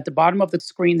hand. At the bottom of the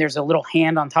screen, there's a little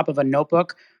hand on top of a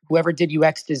notebook. Whoever did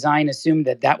UX design assumed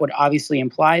that would obviously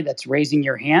imply that's raising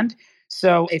your hand.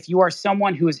 So if you are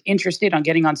someone who is interested on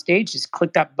getting on stage, just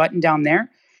click that button down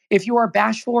there. If you are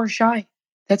bashful or shy,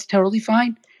 that's totally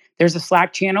fine. There's a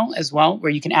Slack channel as well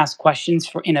where you can ask questions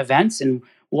in events, and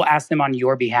we'll ask them on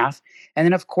your behalf. And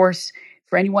then, of course,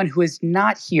 for anyone who is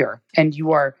not here and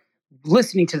you are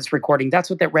listening to this recording, that's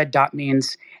what that red dot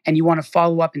means, and you want to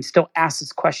follow up and still ask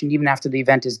this question even after the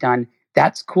event is done,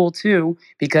 that's cool too,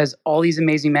 because all these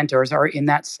amazing mentors are in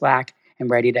that Slack and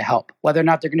ready to help. Whether or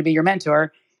not they're going to be your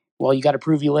mentor, well, you got to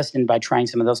prove you listened by trying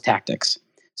some of those tactics.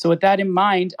 So with that in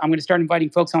mind, I'm going to start inviting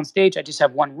folks on stage. I just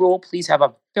have one rule. Please have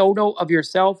a photo of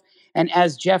yourself. And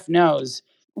as Jeff knows,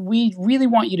 we really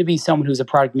want you to be someone who's a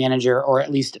product manager or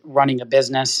at least running a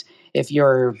business. If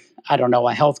you're, I don't know,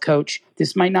 a health coach,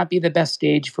 this might not be the best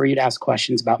stage for you to ask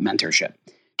questions about mentorship.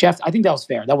 Jeff, I think that was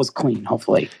fair. That was clean,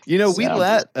 hopefully. We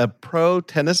let a pro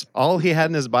tennis, all he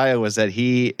had in his bio was that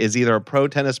he is either a pro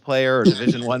tennis player or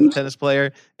Division I tennis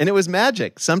player, and it was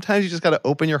magic. Sometimes you just got to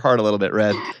open your heart a little bit,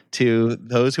 Red, to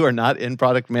those who are not in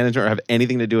product management or have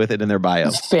anything to do with it in their bio.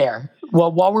 Fair.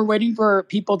 Well, while we're waiting for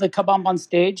people to come up on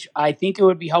stage, I think it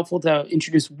would be helpful to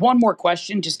introduce one more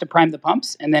question just to prime the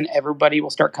pumps, and then everybody will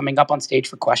start coming up on stage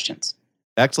for questions.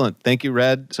 Excellent. Thank you,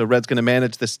 Red. So Red's going to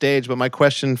manage the stage. But my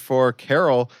question for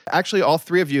Carol, actually all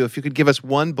 3 of you, if you could give us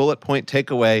one bullet point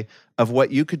takeaway of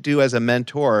what you could do as a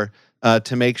mentor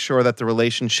to make sure that the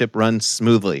relationship runs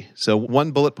smoothly. So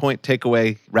one bullet point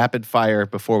takeaway, rapid fire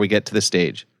before we get to the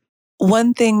stage.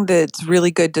 One thing that's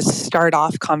really good to start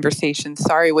off conversations,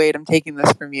 sorry, Wade, I'm taking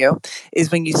this from you,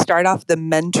 is when you start off the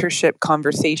mentorship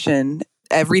conversation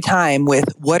every time with,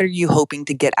 what are you hoping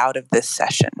to get out of this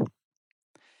session?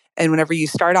 And whenever you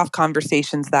start off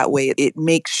conversations that way, it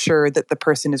makes sure that the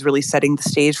person is really setting the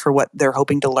stage for what they're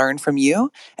hoping to learn from you,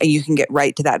 and you can get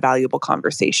right to that valuable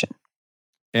conversation.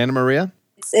 Anna Maria?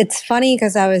 It's funny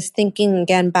because I was thinking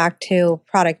again back to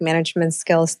product management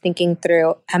skills, thinking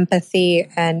through empathy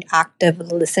and active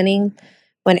listening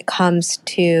when it comes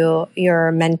to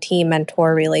your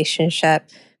mentee-mentor relationship,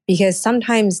 because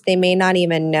sometimes they may not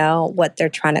even know what they're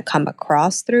trying to come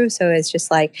across through. So it's just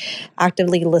like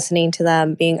actively listening to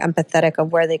them, being empathetic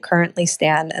of where they currently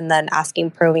stand, and then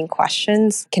asking probing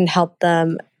questions can help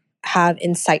them have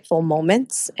insightful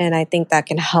moments. And I think that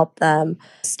can help them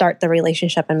start the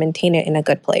relationship and maintain it in a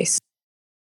good place.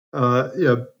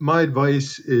 My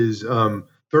advice is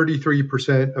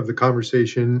 33% of the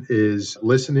conversation is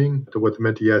listening to what the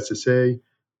mentee has to say.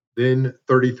 Then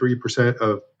 33%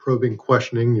 of probing,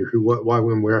 questioning your who, what, why,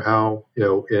 when, where, how,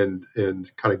 and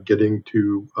kind of getting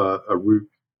to a root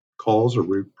cause or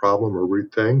root problem or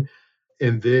root thing.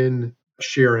 And then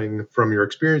sharing from your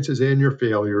experiences and your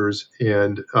failures,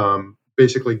 and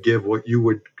basically give what you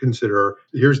would consider,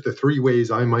 here's the 3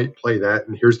 ways I might play that,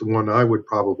 and here's the one I would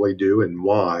probably do and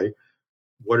why.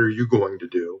 What are you going to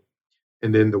do?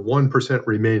 And then the 1%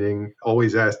 remaining,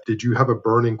 always ask, did you have a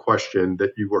burning question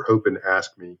that you were hoping to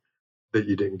ask me that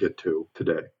you didn't get to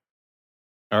today?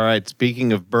 All right.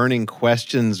 Speaking of burning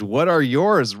questions, what are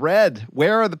yours, Red?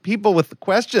 Where are the people with the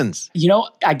questions?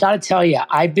 I got to tell you,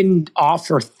 I've been off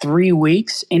for 3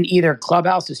 weeks, and either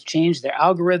Clubhouse has changed their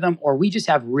algorithm or we just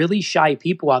have really shy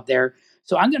people out there.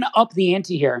 So I'm going to up the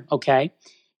ante here, okay?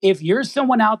 If you're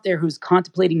someone out there who's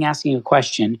contemplating asking a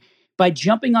question, by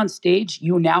jumping on stage,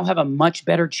 you now have a much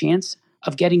better chance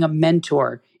of getting a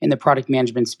mentor in the product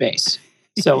management space.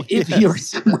 So if you're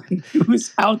someone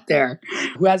who's out there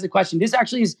who has a question, this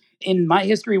actually is in my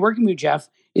history working with Jeff.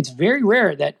 It's very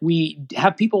rare that we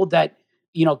have people that,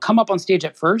 come up on stage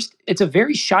at first. It's a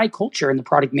very shy culture in the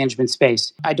product management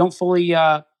space. I don't fully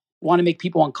want to make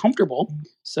people uncomfortable.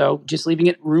 So just leaving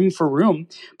it room for room.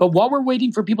 But while we're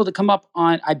waiting for people to come up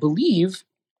on, I believe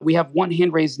we have one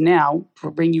hand raised now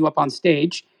for bringing you up on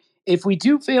stage. If we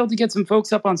do fail to get some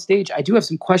folks up on stage, I do have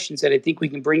some questions that I think we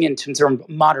can bring in terms of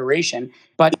moderation.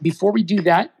 But before we do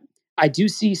that, I do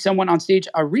see someone on stage.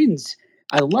 Arins,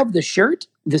 I love the shirt.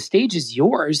 The stage is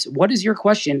yours. What is your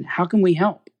question? How can we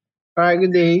help? All right,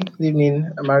 good day, good evening.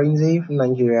 I'm Arinze from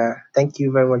Nigeria. Thank you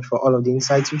very much for all of the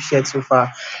insights you've shared so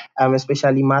far,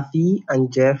 especially Matthew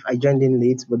and Jeff. I joined in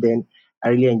late, but then I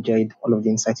really enjoyed all of the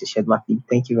insights you shared, Matthew.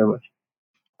 Thank you very much.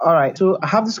 All right, so I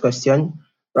have this question,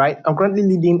 right? I'm currently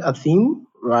leading a team,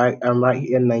 right? I'm right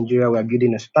here in Nigeria. We're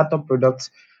building a startup product,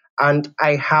 and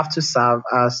I have to serve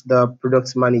as the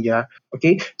product manager.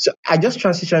 Okay, so I just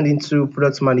transitioned into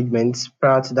product management.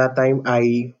 Prior to that time,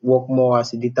 I work more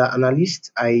as a data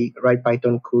analyst. I write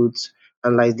Python codes,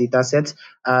 analyze data sets,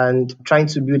 and trying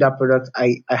to build that product,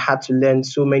 I had to learn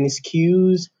so many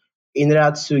skills in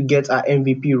order to get our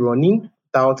MVP running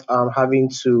without having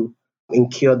to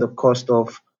incur the cost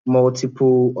of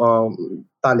multiple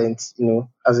talents,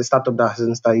 as a startup that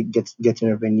hasn't started getting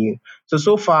revenue.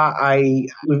 So far,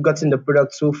 we've gotten the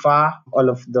product so far, all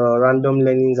of the random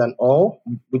learnings and all,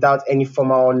 without any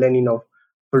formal learning of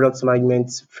product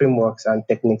management frameworks and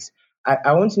techniques.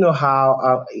 I want to know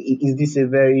how is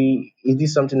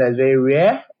this something that's very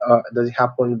rare? Does it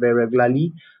happen very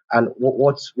regularly? And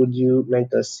what would you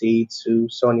mentors say to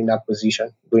someone in that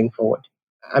position going forward?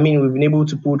 I mean, we've been able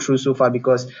to pull through so far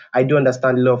because I do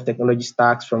understand a lot of technology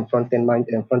stacks from front-end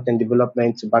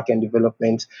development to back-end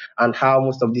development and how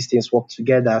most of these things work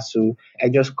together. So I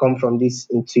just come from this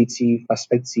intuitive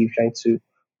perspective, trying to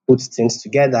put things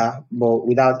together, but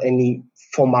without any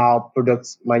formal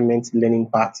product management learning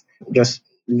part, just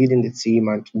leading the team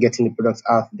and getting the products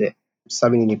out there,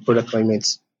 serving in a product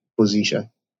management position.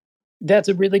 That's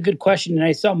a really good question. And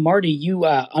I saw Marty, you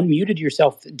unmuted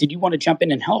yourself. Did you want to jump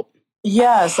in and help?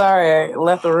 Yeah, sorry, I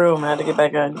left the room. I had to get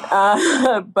back in.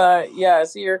 But yeah,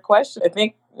 so your question, I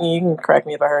think you can correct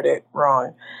me if I heard it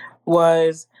wrong,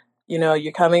 was,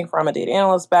 you're coming from a data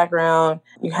analyst background.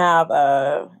 You have,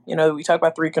 we talk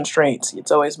about 3 constraints.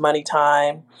 It's always money,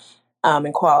 time,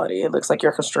 and quality. It looks like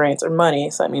your constraints are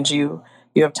money. So that means you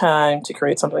have time to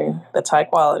create something that's high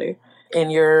quality.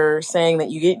 And you're saying that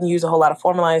you didn't use a whole lot of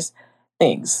formalized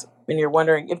things. And you're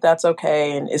wondering if that's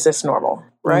okay and is this normal,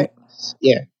 right?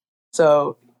 Yeah.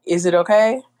 So is it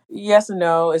okay? Yes and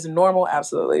no. Is it normal?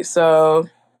 Absolutely. So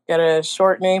got a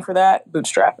short name for that,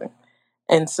 bootstrapping.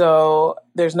 And so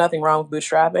there's nothing wrong with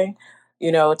bootstrapping.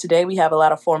 Today we have a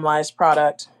lot of formalized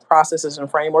product processes and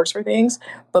frameworks for things,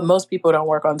 but most people don't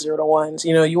work on 0 to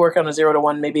 1s. You work on a 0 to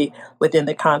 1 maybe within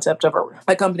the concept of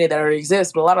a company that already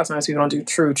exists, but a lot of times people don't do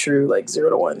true like 0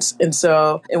 to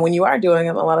 1s. And when you are doing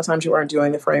them, a lot of times you aren't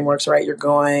doing the frameworks right. You're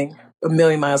going a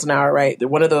million miles an hour, right? They're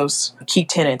one of those key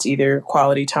tenets, either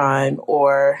quality time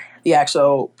or the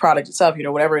actual product itself,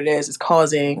 whatever it is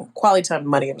causing quality time,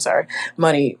 money,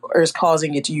 or is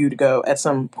causing you to go at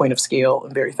some point of scale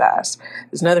and very fast.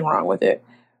 There's nothing wrong with it.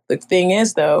 The thing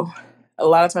is, though, a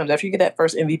lot of times after you get that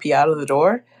first MVP out of the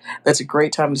door, that's a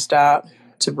great time to stop,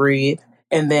 to breathe,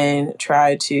 and then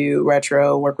try to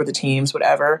work with the teams,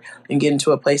 whatever, and get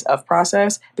into a place of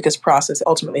process, because process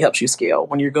ultimately helps you scale.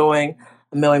 When you're going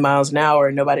a million miles an hour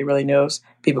and nobody really knows,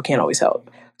 people can't always help.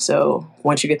 So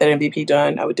once you get that MVP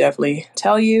done, I would definitely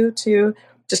tell you to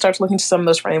just start to look into some of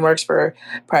those frameworks for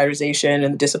prioritization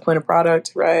and the discipline of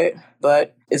product, right?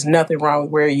 But there's nothing wrong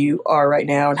with where you are right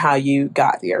now and how you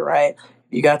got there, right?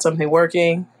 You got something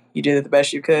working, you did it the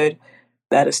best you could.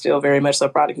 That is still very much so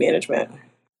product management.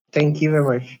 Thank you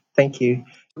very much. Thank you.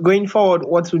 Going forward,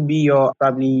 what would be your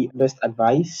probably best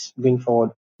advice going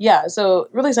forward? Yeah, so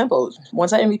really simple. Once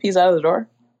that MVP is out of the door,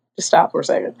 just stop for a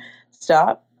second.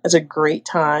 Stop. It's a great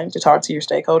time to talk to your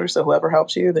stakeholders, so whoever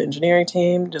helps you, the engineering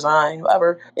team, design,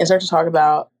 whoever, and start to talk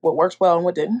about what works well and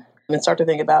what didn't, and start to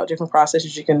think about different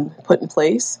processes you can put in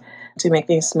place to make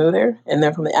things smoother. And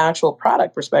then from the actual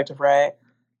product perspective, right,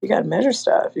 you got to measure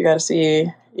stuff. You got to see,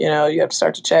 you have to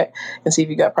start to check and see if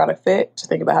you got product fit, to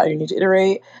think about how you need to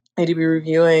iterate. You need to be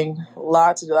reviewing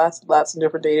lots of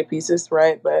different data pieces,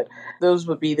 right? But those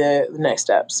would be the next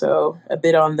step. So a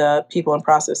bit on the people and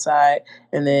process side,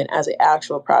 and then as an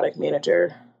actual product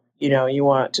manager, you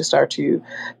want to start to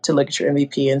look at your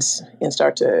MVP and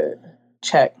start to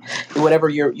check whatever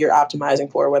you're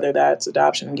optimizing for, whether that's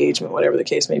adoption, engagement, whatever the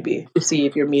case may be, to see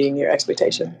if you're meeting your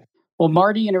expectation. Well,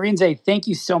 Marty and Arinze, thank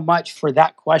you so much for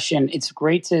that question. It's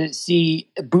great to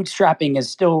see bootstrapping is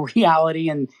still reality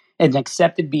and an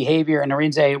accepted behavior. And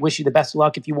Arinze, I wish you the best of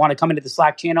luck. If you want to come into the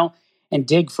Slack channel and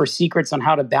dig for secrets on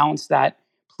how to balance that,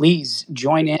 please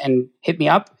join in and hit me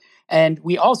up. And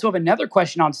we also have another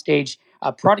question on stage,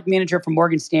 a product manager from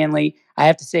Morgan Stanley. I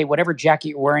have to say, whatever jacket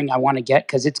you're wearing, I want to get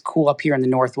because it's cool up here in the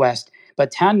Northwest.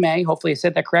 But Tanmay, hopefully I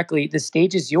said that correctly, the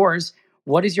stage is yours.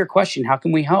 What is your question? How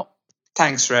can we help?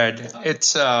 Thanks, Red.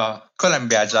 It's a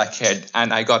Columbia jacket,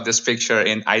 and I got this picture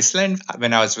in Iceland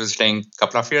when I was visiting a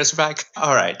couple of years back.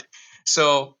 All right.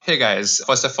 So, hey guys,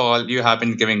 first of all, you have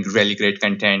been giving really great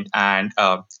content. And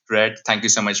Red, thank you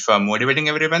so much for motivating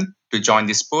everyone to join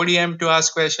this podium to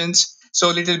ask questions.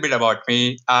 So, a little bit about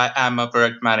me. I am a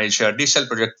product manager, digital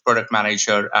product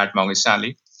manager at Morgan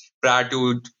Stanley. Prior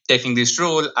to taking this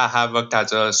role, I have worked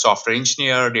as a software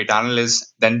engineer, data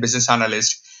analyst, then business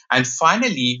analyst. And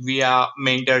finally, via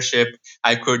mentorship,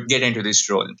 I could get into this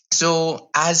role. So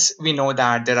as we know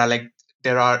that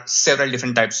there are several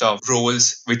different types of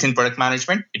roles within product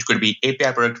management. It could be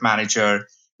API product manager,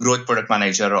 growth product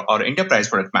manager, or enterprise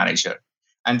product manager.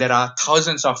 And there are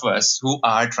thousands of us who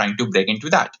are trying to break into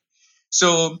that.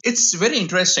 So it's very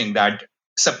interesting that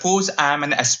suppose I'm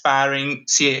an aspiring,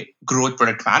 say, growth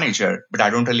product manager, but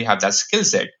I don't really have that skill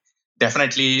set.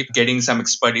 Definitely getting some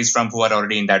expertise from who are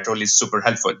already in that role is super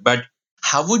helpful. But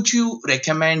how would you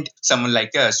recommend someone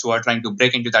like us who are trying to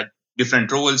break into that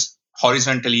different roles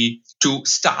horizontally to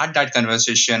start that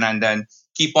conversation and then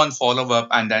keep on follow up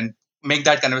and then make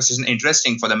that conversation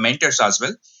interesting for the mentors as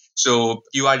well? So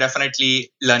you are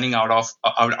definitely learning out of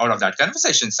that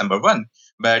conversation, number one.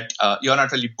 But you're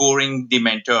not really boring the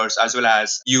mentors, as well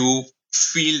as you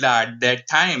feel that their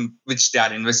time which they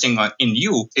are investing in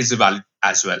you is valid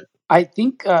as well. I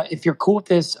think if you're cool with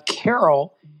this,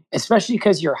 Carol, especially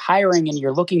because you're hiring and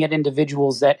you're looking at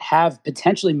individuals that have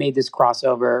potentially made this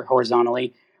crossover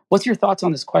horizontally, what's your thoughts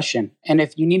on this question? And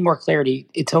if you need more clarity,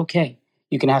 it's okay.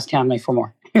 You can ask Tanmay for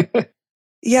more.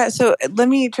 Yeah, so let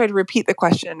me try to repeat the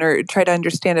question or try to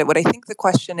understand it. What I think the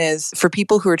question is for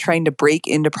people who are trying to break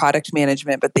into product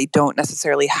management, but they don't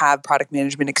necessarily have product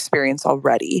management experience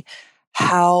already,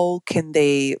 how can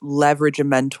they leverage a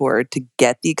mentor to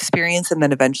get the experience and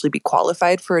then eventually be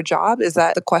qualified for a job? Is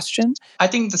that the question? I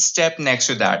think the step next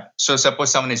to that, so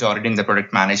suppose someone is already in the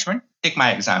product management. Take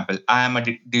my example. I am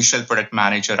a digital product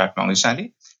manager at Morgan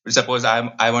Stanley. Suppose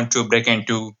I want to break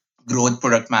into growth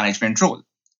product management role.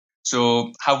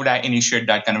 So how would I initiate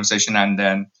that conversation and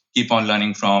then keep on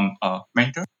learning from a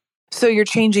mentor? So you're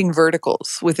changing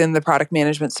verticals within the product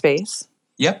management space?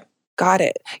 Yep. Got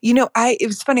it. It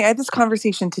was funny. I had this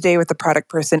conversation today with a product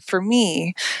person. For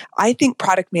me, I think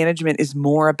product management is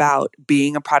more about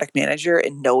being a product manager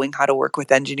and knowing how to work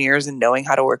with engineers and knowing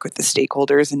how to work with the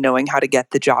stakeholders and knowing how to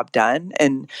get the job done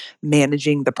and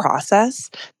managing the process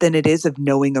than it is of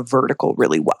knowing a vertical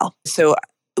really well. So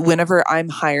whenever I'm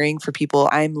hiring for people,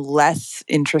 I'm less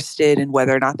interested in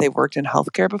whether or not they've worked in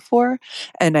healthcare before.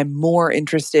 And I'm more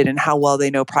interested in how well they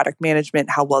know product management,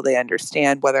 how well they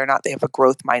understand whether or not they have a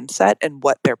growth mindset and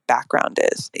what their background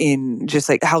is in just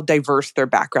like how diverse their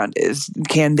background is.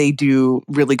 Can they do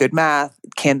really good math?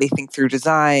 Can they think through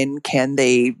design? Can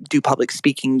they do public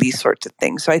speaking? These sorts of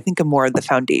things. So I think of more of the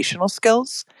foundational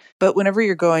skills. But whenever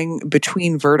you're going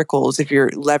between verticals, if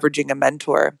you're leveraging a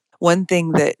mentor, one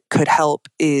thing that could help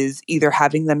is either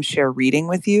having them share reading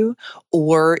with you,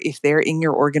 or if they're in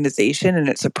your organization and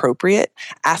it's appropriate,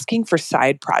 asking for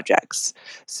side projects.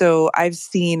 So I've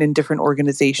seen in different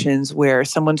organizations where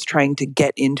someone's trying to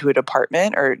get into a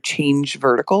department or change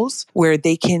verticals where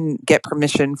they can get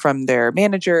permission from their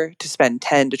manager to spend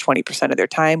 10 to 20% of their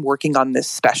time working on this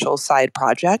special side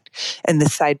project. And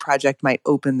this side project might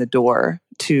open the door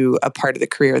to a part of the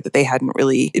career that they hadn't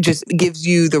really, it just gives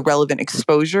you the relevant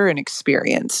exposure and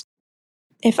experience.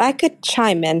 If I could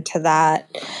chime into that,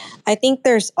 I think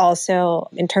there's also,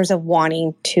 in terms of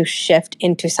wanting to shift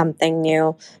into something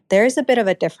new, there's a bit of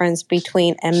a difference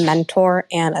between a mentor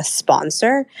and a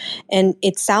sponsor. And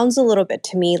it sounds a little bit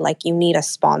to me like you need a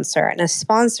sponsor, and a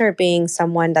sponsor being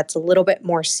someone that's a little bit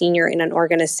more senior in an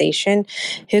organization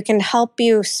who can help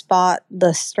you spot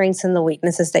the strengths and the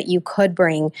weaknesses that you could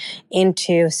bring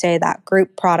into, say, that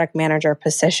group product manager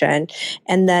position.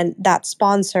 And then that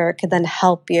sponsor could then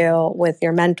help you with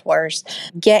your mentors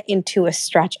get into a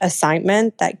stretch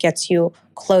assignment that gets you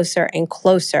closer and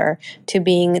closer to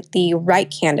being the right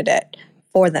candidate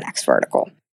for the next vertical.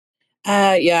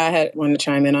 I had wanted to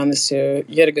chime in on this too.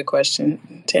 You had a good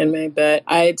question, Tanmay, but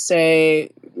I'd say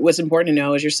what's important to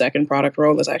know is your second product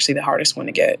role is actually the hardest one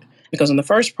to get. Because on the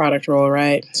first product role,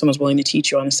 right, someone's willing to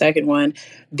teach you. On the second one,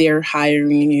 they're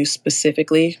hiring you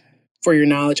specifically for your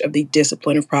knowledge of the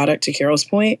discipline of product, to Carol's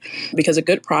point, because a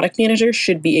good product manager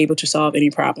should be able to solve any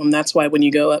problem. That's why when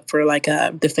you go up for like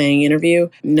the FANG interview,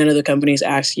 none of the companies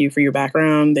ask you for your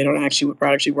background. They don't ask you what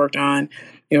products you worked on.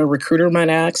 You know, a recruiter might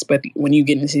ask, but when you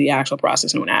get into the actual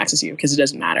process, no one asks you because it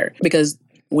doesn't matter. Because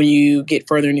when you get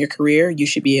further in your career, you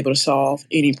should be able to solve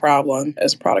any problem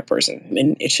as a product person,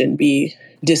 and it shouldn't be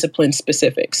discipline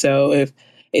specific. So if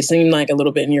it seemed like a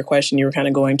little bit in your question, you were kind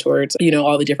of going towards, you know,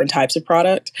 all the different types of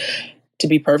product. To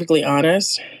be perfectly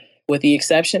honest, with the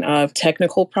exception of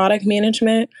technical product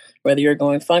management, whether you're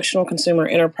going functional, consumer,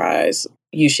 enterprise,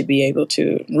 you should be able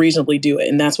to reasonably do it.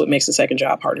 And that's what makes the second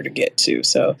job harder to get to.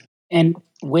 So, and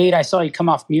Wade, I saw you come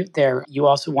off mute there. You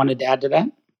also wanted to add to that?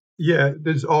 Yeah,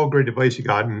 there's all great advice you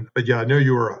gotten. But yeah, I know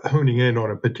you were honing in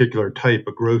on a particular type,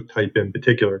 a growth type in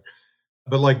particular.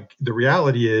 But like the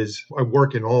reality is I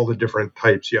work in all the different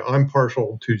types. Yeah, I'm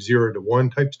partial to 0 to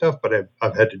 1 type stuff, but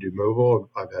I've had to do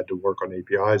mobile. I've had to work on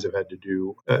APIs. I've had to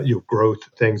do growth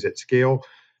things at scale.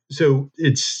 So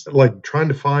it's like trying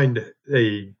to find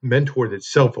a mentor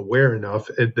that's self-aware enough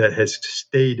that has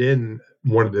stayed in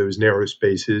one of those narrow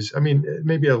spaces. I mean,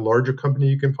 maybe a larger company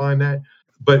you can find that.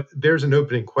 But there's an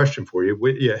opening question for you.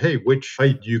 Yeah, hey, which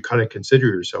type do you kind of consider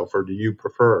yourself, or do you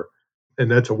prefer? And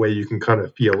that's a way you can kind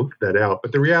of feel that out.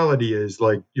 But the reality is,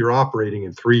 like, you're operating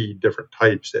in 3 different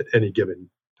types at any given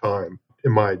time,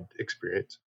 in my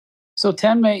experience. So,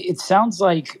 Tenmei, it sounds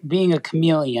like being a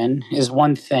chameleon is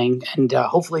one thing, and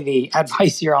hopefully the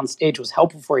advice here on stage was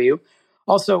helpful for you.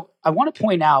 Also, I want to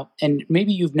point out, and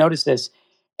maybe you've noticed this,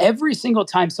 every single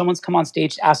time someone's come on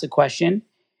stage to ask a question,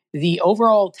 the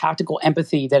overall tactical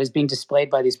empathy that is being displayed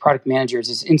by these product managers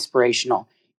is inspirational.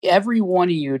 Every one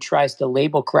of you tries to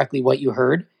label correctly what you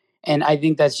heard, and I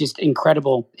think that's just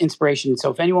incredible inspiration. So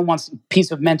if anyone wants a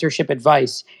piece of mentorship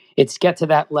advice, it's get to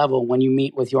that level when you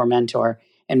meet with your mentor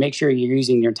and make sure you're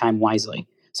using your time wisely.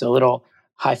 So a little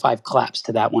high five claps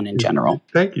to that one in general.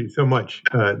 Thank you so much.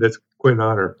 That's quite an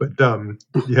honor. But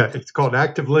yeah, it's called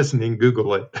active listening.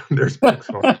 Google it. There's books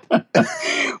on it.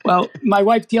 Well, my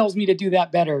wife tells me to do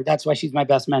that better. That's why she's my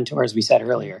best mentor, as we said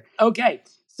earlier. Okay,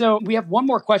 so we have one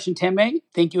more question, Tenmei.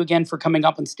 Thank you again for coming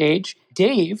up on stage.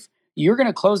 Dave, you're going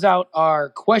to close out our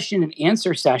question and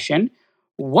answer session.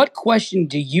 What question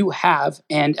do you have?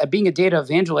 And being a data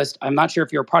evangelist, I'm not sure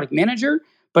if you're a product manager,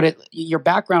 but your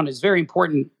background is very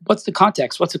important. What's the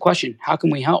context? What's the question? How can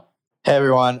we help? Hey,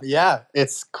 everyone. Yeah,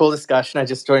 it's cool discussion. I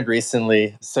just joined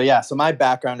recently. So my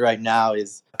background right now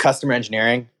is customer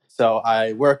engineering. So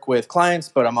I work with clients,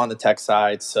 but I'm on the tech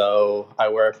side. So I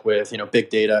work with, big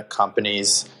data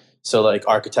companies. So like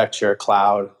architecture,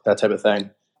 cloud, that type of thing.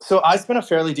 So I spent a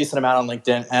fairly decent amount on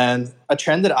LinkedIn, and a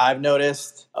trend that I've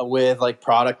noticed with like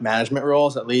product management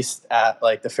roles, at least at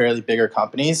like the fairly bigger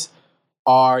companies,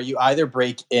 are you either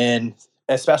break in,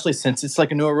 especially since it's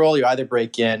like a newer role, you either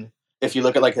break in, if you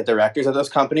look at like the directors of those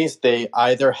companies, they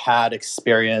either had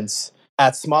experience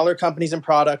at smaller companies in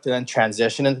product and then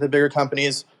transition into the bigger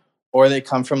companies, or they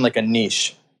come from like a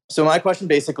niche. So my question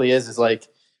basically is like,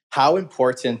 how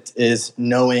important is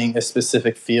knowing a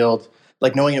specific field,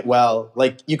 like knowing it well?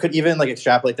 Like you could even like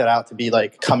extrapolate that out to be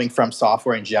like coming from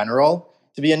software in general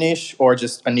to be a niche, or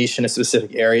just a niche in a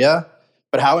specific area.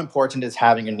 But how important is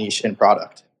having a niche in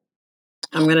product?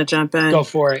 I'm going to jump in. Go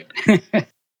for it.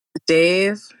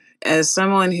 Dave, as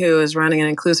someone who is running an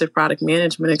inclusive product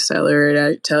management accelerator,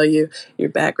 I tell you, your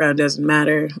background doesn't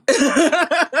matter.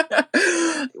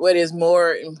 What is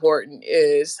more important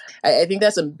is, I think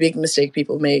that's a big mistake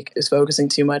people make, is focusing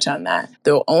too much on that.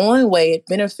 The only way it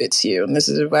benefits you, and this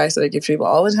is advice that I give people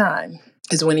all the time,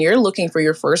 is when you're looking for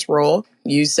your first role.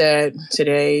 You said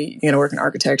today you're going to work in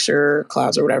architecture,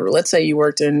 clouds, or whatever. Let's say you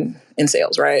worked in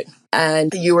sales, right?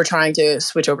 And you were trying to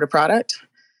switch over to product.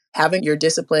 Having your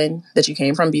discipline that you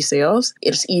came from be sales,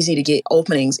 it's easy to get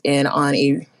openings in on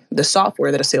the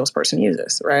software that a salesperson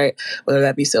uses, right? Whether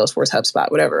that be Salesforce,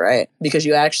 HubSpot, whatever, right? Because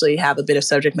you actually have a bit of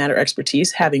subject matter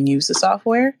expertise having used the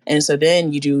software. And so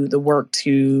then you do the work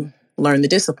to learn the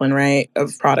discipline, right,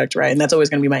 of product, right? And that's always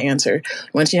going to be my answer.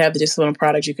 Once you have the discipline of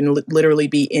product, you can literally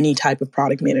be any type of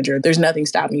product manager. There's nothing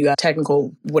stopping you,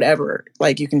 technical, whatever,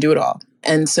 like you can do it all.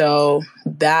 And so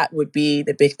that would be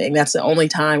the big thing. That's the only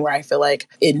time where I feel like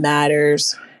it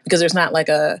matters, because there's not like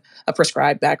a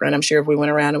prescribed background. I'm sure if we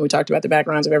went around and we talked about the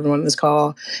backgrounds of everyone in this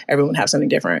call, everyone would have something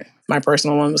different. My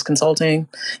personal one was consulting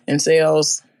and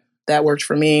sales. That worked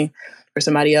for me. For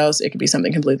somebody else, it could be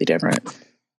something completely different.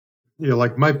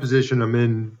 Like my position I'm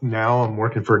in now, I'm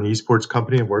working for an esports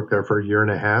company. I worked there for a year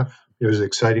and a half. It was an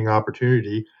exciting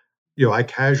opportunity. I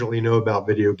casually know about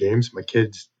video games. My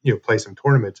kids, play some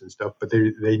tournaments and stuff, but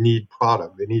they need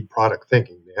product. They need product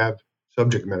thinking. They have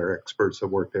subject matter experts that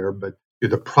work there, but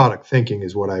the product thinking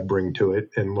is what I bring to it,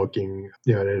 and looking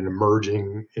at an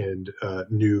emerging and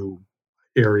new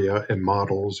area and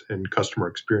models and customer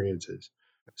experiences.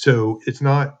 So it's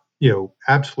not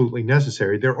absolutely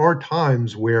necessary. There are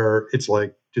times where it's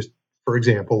like, just for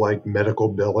example, like medical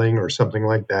billing or something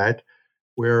like that,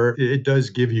 where it does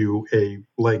give you a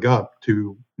leg up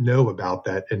to know about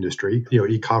that industry.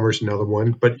 E-commerce, another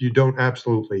one, but you don't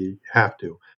absolutely have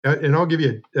to. And I'll give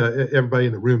you everybody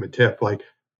in the room a tip. Like,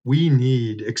 we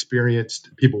need experienced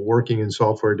people working in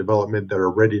software development that are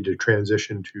ready to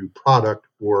transition to product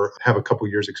or have a couple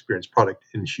years experience product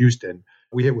in Houston.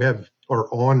 We have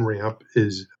our on-ramp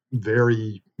is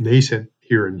very nascent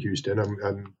here in Houston.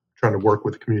 I'm trying to work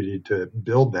with the community to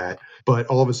build that. But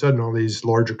all of a sudden, all these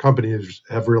larger companies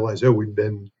have realized, we've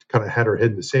been kind of had our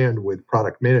head in the sand with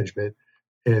product management,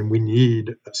 and we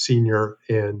need senior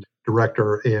and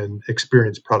director and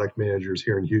experienced product managers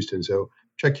here in Houston. So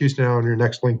check Houston out on your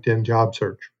next LinkedIn job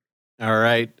search. All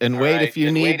right. And Wade, if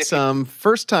you need some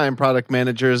first-time product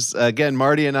managers, again,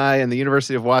 Marty and I and the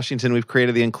University of Washington, we've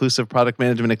created the Inclusive Product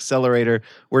Management Accelerator.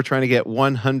 We're trying to get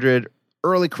 100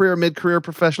 early career, mid-career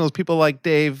professionals, people like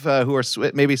Dave, who are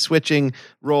maybe switching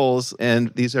roles.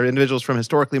 And these are individuals from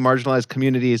historically marginalized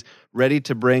communities ready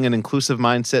to bring an inclusive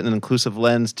mindset and an inclusive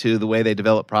lens to the way they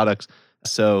develop products.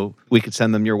 So we could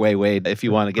send them your way, Wade, if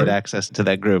you want to get access to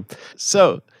that group.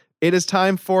 So it is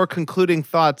time for concluding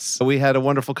thoughts. We had a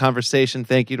wonderful conversation.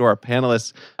 Thank you to our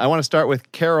panelists. I want to start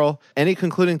with Carol. Any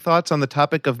concluding thoughts on the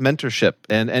topic of mentorship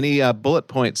and any bullet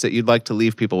points that you'd like to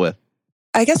leave people with?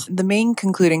 I guess the main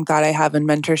concluding thought I have in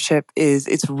mentorship is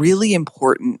it's really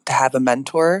important to have a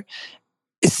mentor,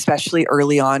 especially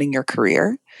early on in your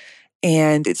career.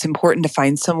 And it's important to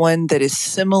find someone that is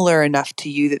similar enough to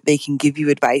you that they can give you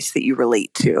advice that you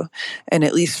relate to. And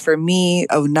at least for me,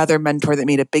 another mentor that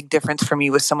made a big difference for me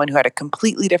was someone who had a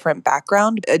completely different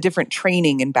background, a different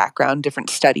training and background, different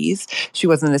studies. She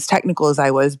wasn't as technical as I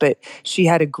was, but she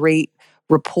had a great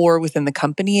rapport within the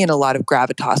company and a lot of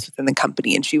gravitas within the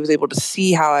company. And she was able to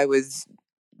see how I was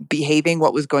behaving,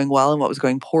 what was going well and what was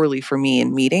going poorly for me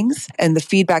in meetings. And the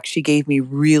feedback she gave me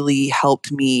really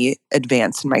helped me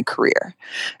advance in my career.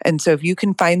 And so if you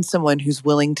can find someone who's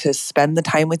willing to spend the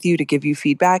time with you to give you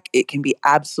feedback, it can be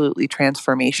absolutely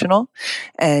transformational.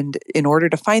 And in order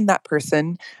to find that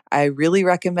person, I really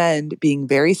recommend being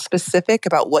very specific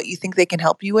about what you think they can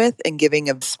help you with and giving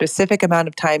a specific amount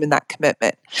of time in that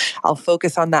commitment. I'll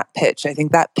focus on that pitch. I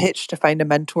think that pitch to find a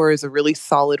mentor is a really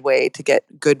solid way to get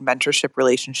good mentorship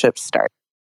relationships started.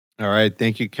 All right.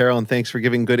 Thank you, Carol. And thanks for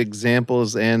giving good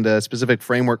examples and a specific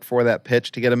framework for that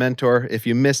pitch to get a mentor. If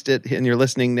you missed it and you're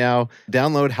listening now,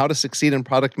 download How to Succeed in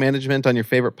Product Management on your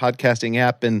favorite podcasting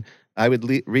app. And I would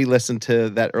re-listen to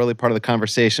that early part of the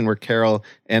conversation where Carol,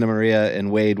 Anna Maria,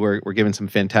 and Wade were giving some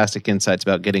fantastic insights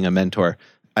about getting a mentor.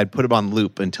 I'd put them on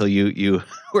loop until you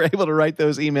were able to write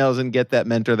those emails and get that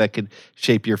mentor that could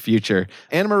shape your future.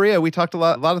 Anna Maria, we talked a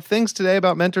lot of things today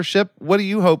about mentorship. What do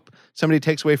you hope somebody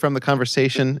takes away from the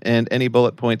conversation, and any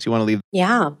bullet points you want to leave?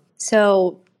 Yeah.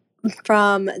 So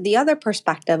from the other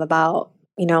perspective about,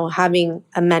 having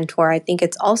a mentor, I think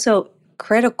it's also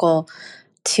critical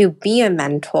to be a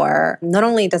mentor. Not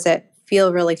only does it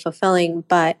feel really fulfilling,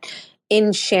 but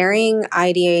in sharing,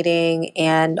 ideating,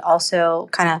 and also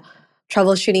kind of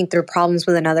troubleshooting through problems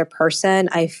with another person,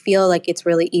 I feel like it's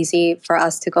really easy for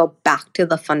us to go back to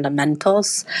the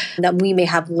fundamentals that we may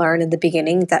have learned in the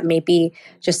beginning that may be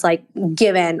just like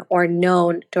given or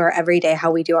known to our everyday how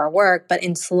we do our work. But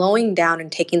in slowing down and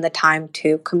taking the time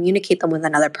to communicate them with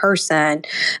another person,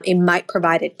 it might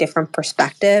provide a different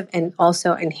perspective and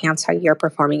also enhance how you're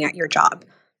performing at your job.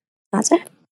 That's it.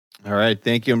 All right,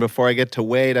 thank you. And before I get to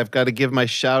Wade, I've got to give my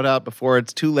shout out before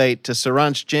it's too late to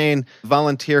Saransh Jain,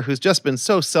 volunteer who's just been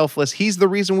so selfless. He's the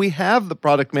reason we have the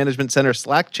Product Management Center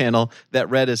Slack channel that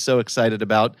Red is so excited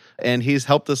about. And he's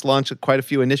helped us launch quite a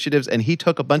few initiatives. And he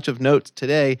took a bunch of notes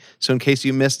today. So in case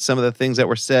you missed some of the things that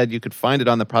were said, you could find it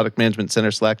on the Product Management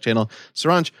Center Slack channel.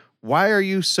 Saransh, why are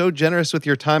you so generous with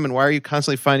your time, and why are you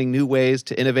constantly finding new ways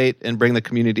to innovate and bring the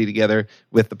community together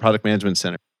with the Product Management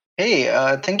Center? Hey,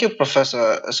 thank you,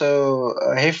 Professor. So,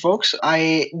 hey, folks,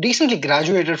 I recently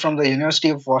graduated from the University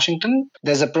of Washington.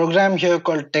 There's a program here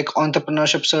called Tech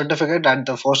Entrepreneurship Certificate at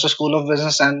the Foster School of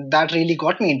Business, and that really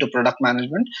got me into product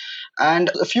management.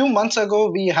 And a few months ago,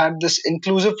 we had this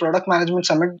Inclusive Product Management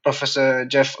Summit. Professor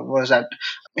Jeff was at,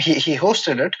 he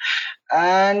hosted it.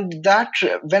 And that,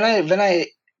 when I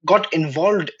got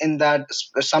involved in that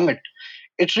summit,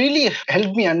 it really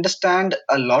helped me understand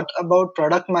a lot about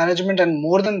product management. And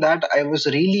more than that, I was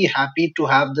really happy to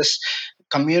have this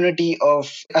community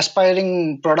of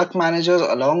aspiring product managers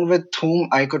along with whom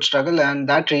I could struggle, and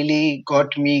that really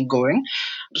got me going.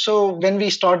 So when we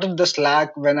started the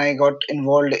Slack, when I got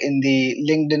involved in the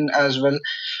LinkedIn as well,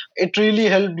 it really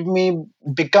helped me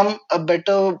become a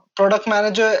better product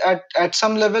manager at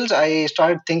some levels. I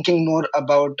started thinking more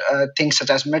about things such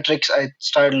as metrics. I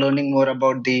started learning more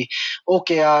about the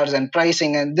OKRs and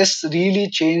pricing, and this really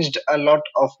changed a lot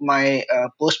of my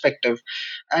perspective.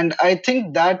 And I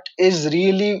think that is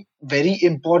really very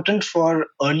important for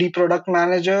early product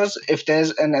managers. If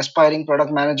there's an aspiring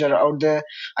product manager out there,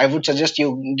 I would suggest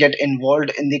you get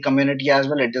involved in the community as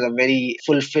well. It is a very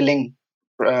fulfilling,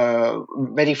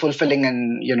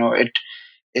 and it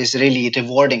is really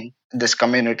rewarding, this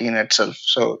community in itself.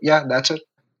 So yeah, that's it.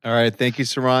 All right. Thank you,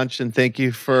 Saransh, and thank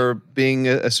you for being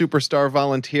a superstar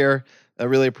volunteer. I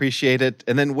really appreciate it.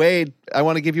 And then Wade, I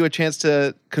want to give you a chance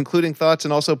to concluding thoughts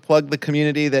and also plug the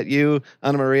community that you,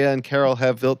 Anna Maria, and Carol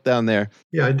have built down there.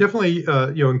 Yeah, I definitely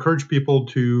encourage people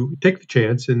to take the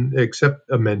chance and accept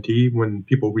a mentee when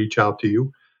people reach out to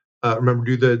you. Remember,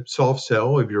 do the soft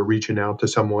sell if you're reaching out to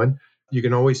someone. You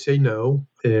can always say no.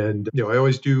 And, I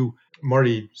always do.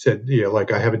 Marty said,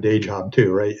 like I have a day job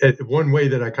too, right? One way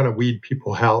that I kind of weed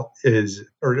people out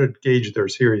or to gauge their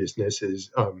seriousness is,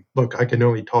 look, I can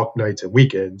only talk nights and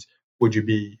weekends. Would you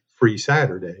be free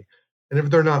Saturday? And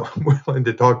if they're not willing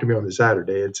to talk to me on the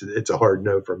Saturday, it's a hard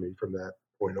no for me from that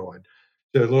point on.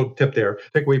 So a little tip there.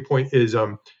 Takeaway point is,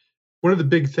 one of the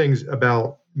big things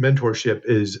about mentorship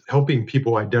is helping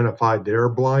people identify their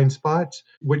blind spots.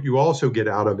 What you also get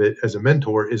out of it as a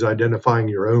mentor is identifying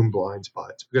your own blind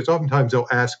spots, because oftentimes they'll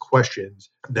ask questions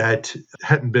that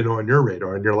hadn't been on your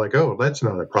radar and you're like, oh, that's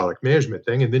not a product management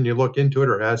thing. And then you look into it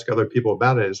or ask other people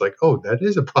about it. It's like, oh, that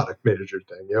is a product manager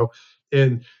thing,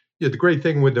 And the great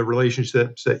thing with the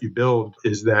relationships that you build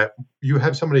is that you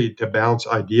have somebody to bounce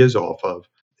ideas off of.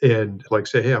 And like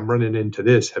say, hey, I'm running into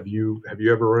this. Have you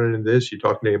ever run into this? You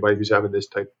talk to anybody who's having this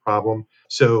type of problem.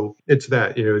 So it's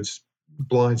that, it's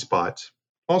blind spots.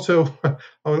 Also,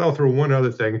 I'll throw one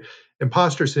other thing.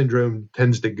 Imposter syndrome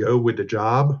tends to go with the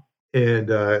job. And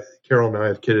Carol and I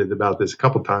have kidded about this a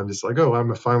couple of times. It's like, oh,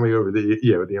 I'm finally over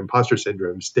the imposter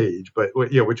syndrome stage. But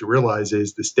what you realize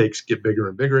is the stakes get bigger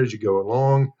and bigger as you go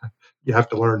along. You have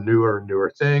to learn newer and newer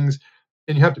things.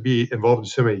 And you have to be involved in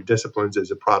so many disciplines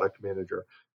as a product manager.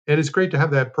 And it's great to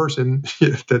have that person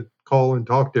to call and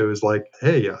talk to is like,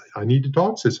 hey, I need to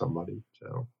talk to somebody.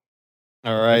 So,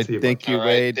 all right. Thank you,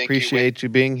 Wade. Appreciate you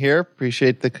being here.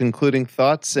 Appreciate the concluding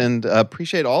thoughts and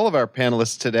appreciate all of our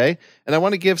panelists today. And I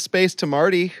want to give space to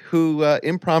Marty, who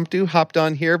impromptu hopped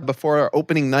on here before our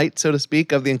opening night, so to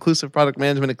speak, of the Inclusive Product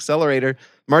Management Accelerator.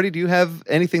 Marty, do you have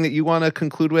anything that you want to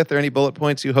conclude with or any bullet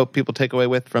points you hope people take away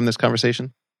with from this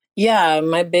conversation? Yeah,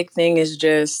 my big thing is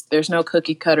just there's no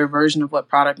cookie cutter version of what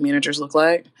product managers look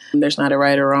like. There's not a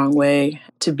right or wrong way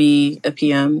to be a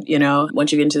PM.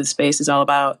 Once you get into the space, it's all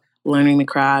about learning the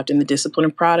craft and the discipline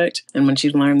of product. And once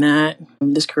you've learned that,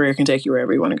 this career can take you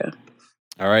wherever you want to go.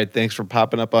 All right. Thanks for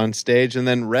popping up on stage. And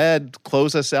then Red,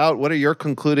 close us out. What are your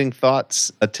concluding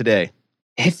thoughts today?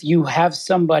 If you have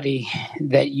somebody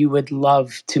that you would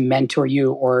love to mentor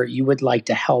you or you would like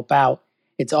to help out,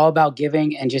 it's all about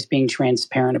giving and just being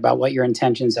transparent about what your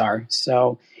intentions are.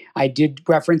 So I did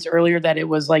reference earlier that it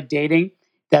was like dating.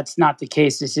 That's not the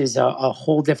case. This is a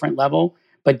whole different level.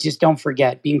 But just don't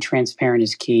forget, being transparent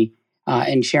is key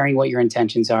and sharing what your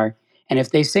intentions are. And if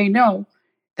they say no,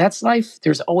 that's life.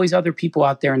 There's always other people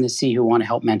out there in the sea who want to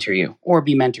help mentor you or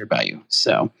be mentored by you.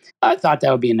 So I thought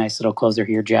that would be a nice little closer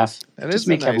here, Jeff. That just is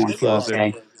make a nice everyone feel closer.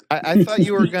 okay. I thought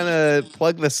you were going to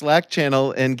plug the Slack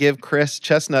channel and give Chris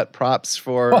Chestnut props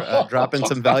for dropping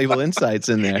some valuable insights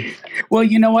in there. Well,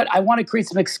 you know what? I want to create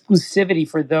some exclusivity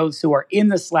for those who are in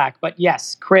the Slack. But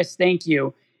yes, Chris, thank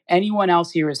you. Anyone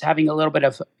else here is having a little bit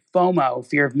of FOMO,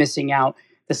 fear of missing out.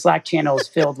 The Slack channel is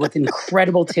filled with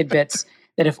incredible tidbits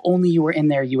that if only you were in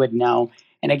there, you would know.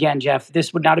 And again, Jeff,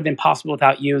 this would not have been possible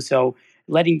without you. So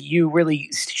letting you really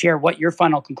share what your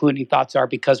final concluding thoughts are,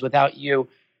 because without you,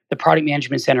 the Product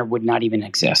Management Center would not even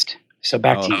exist. So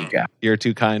back to you, Jeff. You're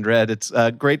too kind, Red. It's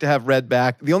great to have Red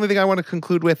back. The only thing I want to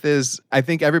conclude with is I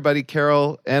think everybody,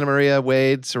 Carol, Anna Maria,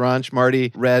 Wade, Saransh,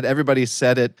 Marty, Red, everybody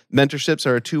said it. Mentorships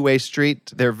are a two-way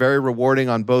street. They're very rewarding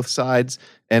on both sides.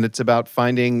 And it's about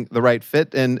finding the right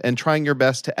fit and trying your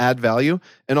best to add value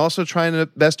and also trying your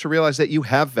best to realize that you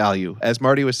have value. As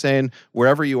Marty was saying,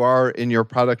 wherever you are in your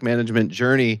product management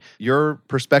journey, your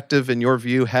perspective and your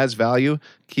view has value.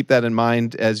 Keep that in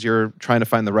mind as you're trying to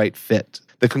find the right fit.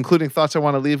 the concluding thoughts I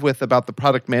want to leave with about the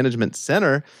Product Management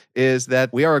Center is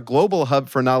that we are a global hub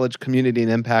for knowledge, community,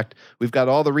 and impact. We've got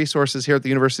all the resources here at the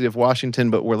University of Washington,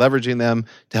 but we're leveraging them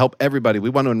to help everybody. We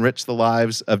want to enrich the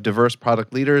lives of diverse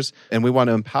product leaders, and we want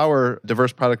to empower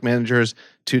diverse product managers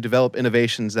to develop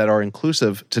innovations that are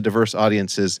inclusive to diverse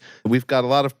audiences. We've got a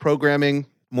lot of programming,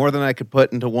 more than I could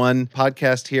put into one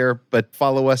podcast here, but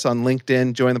follow us on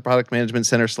LinkedIn, join the Product Management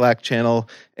Center Slack channel.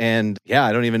 And yeah,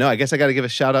 I don't even know. I guess I got to give a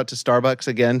shout out to Starbucks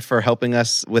again for helping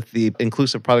us with the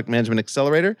Inclusive Product Management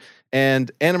Accelerator.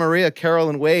 And Anna Maria, Carol,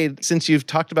 and Wade, since you've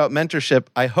talked about mentorship,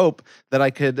 I hope that I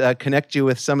could connect you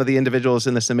with some of the individuals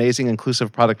in this amazing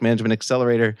Inclusive Product Management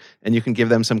Accelerator, and you can give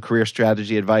them some career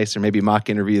strategy advice, or maybe mock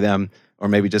interview them, or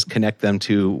maybe just connect them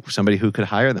to somebody who could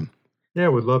hire them. Yeah,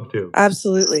 would love to.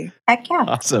 Absolutely. Heck yeah.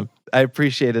 Awesome. I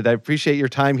appreciate it. I appreciate your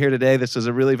time here today. This was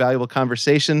a really valuable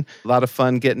conversation. A lot of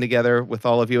fun getting together with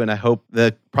all of you. And I hope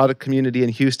the product community in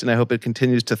Houston, I hope it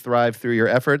continues to thrive through your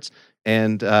efforts.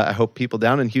 And I hope people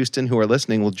down in Houston who are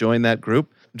listening will join that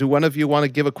group. Do one of you want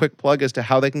to give a quick plug as to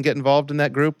how they can get involved in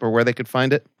that group or where they could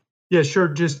find it? Yeah, sure.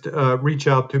 Just reach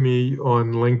out to me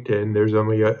on LinkedIn. There's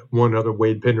only one other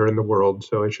Wade Pinder in the world,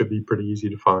 so it should be pretty easy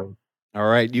to find. All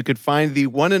right. You could find the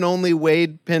one and only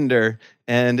Wade Pinder.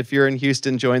 And if you're in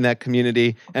Houston, join that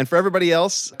community. And for everybody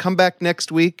else, come back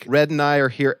next week. Red and I are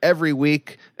here every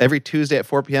week, every Tuesday at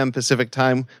 4 p.m. Pacific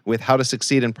time with How to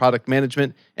Succeed in Product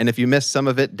Management. And if you missed some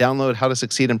of it, download How to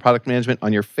Succeed in Product Management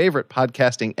on your favorite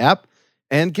podcasting app.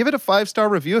 And give it a 5-star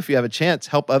review if you have a chance.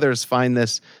 Help others find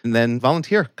this. And then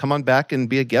volunteer. Come on back and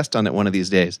be a guest on it one of these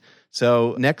days.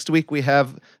 So next week, we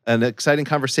have an exciting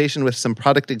conversation with some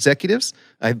product executives,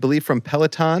 I believe from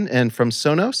Peloton and from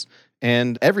Sonos.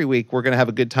 And every week, we're going to have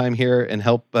a good time here and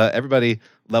help everybody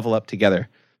level up together.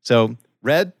 So,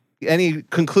 Red, any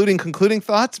concluding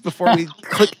thoughts before we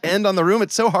click end on the room?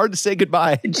 It's so hard to say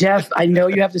goodbye. Jeff, I know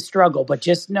you have to struggle, but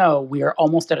just know we are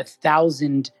almost at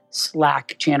 1,000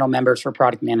 Slack channel members for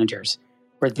product managers.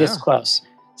 We're this close.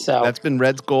 So that's been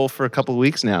Red's goal for a couple of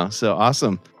weeks now. So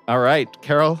awesome. All right,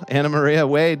 Carol, Anna Maria,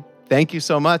 Wade, thank you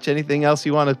so much. Anything else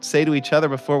you want to say to each other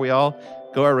before we all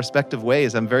go our respective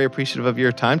ways? I'm very appreciative of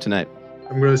your time tonight.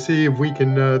 I'm going to see if we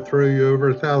can throw you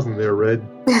over 1,000 there, Red.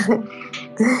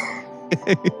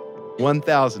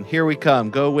 1,000. Here we come.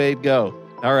 Go, Wade, go.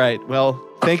 All right. Well,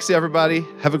 thanks, everybody.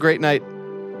 Have a great night.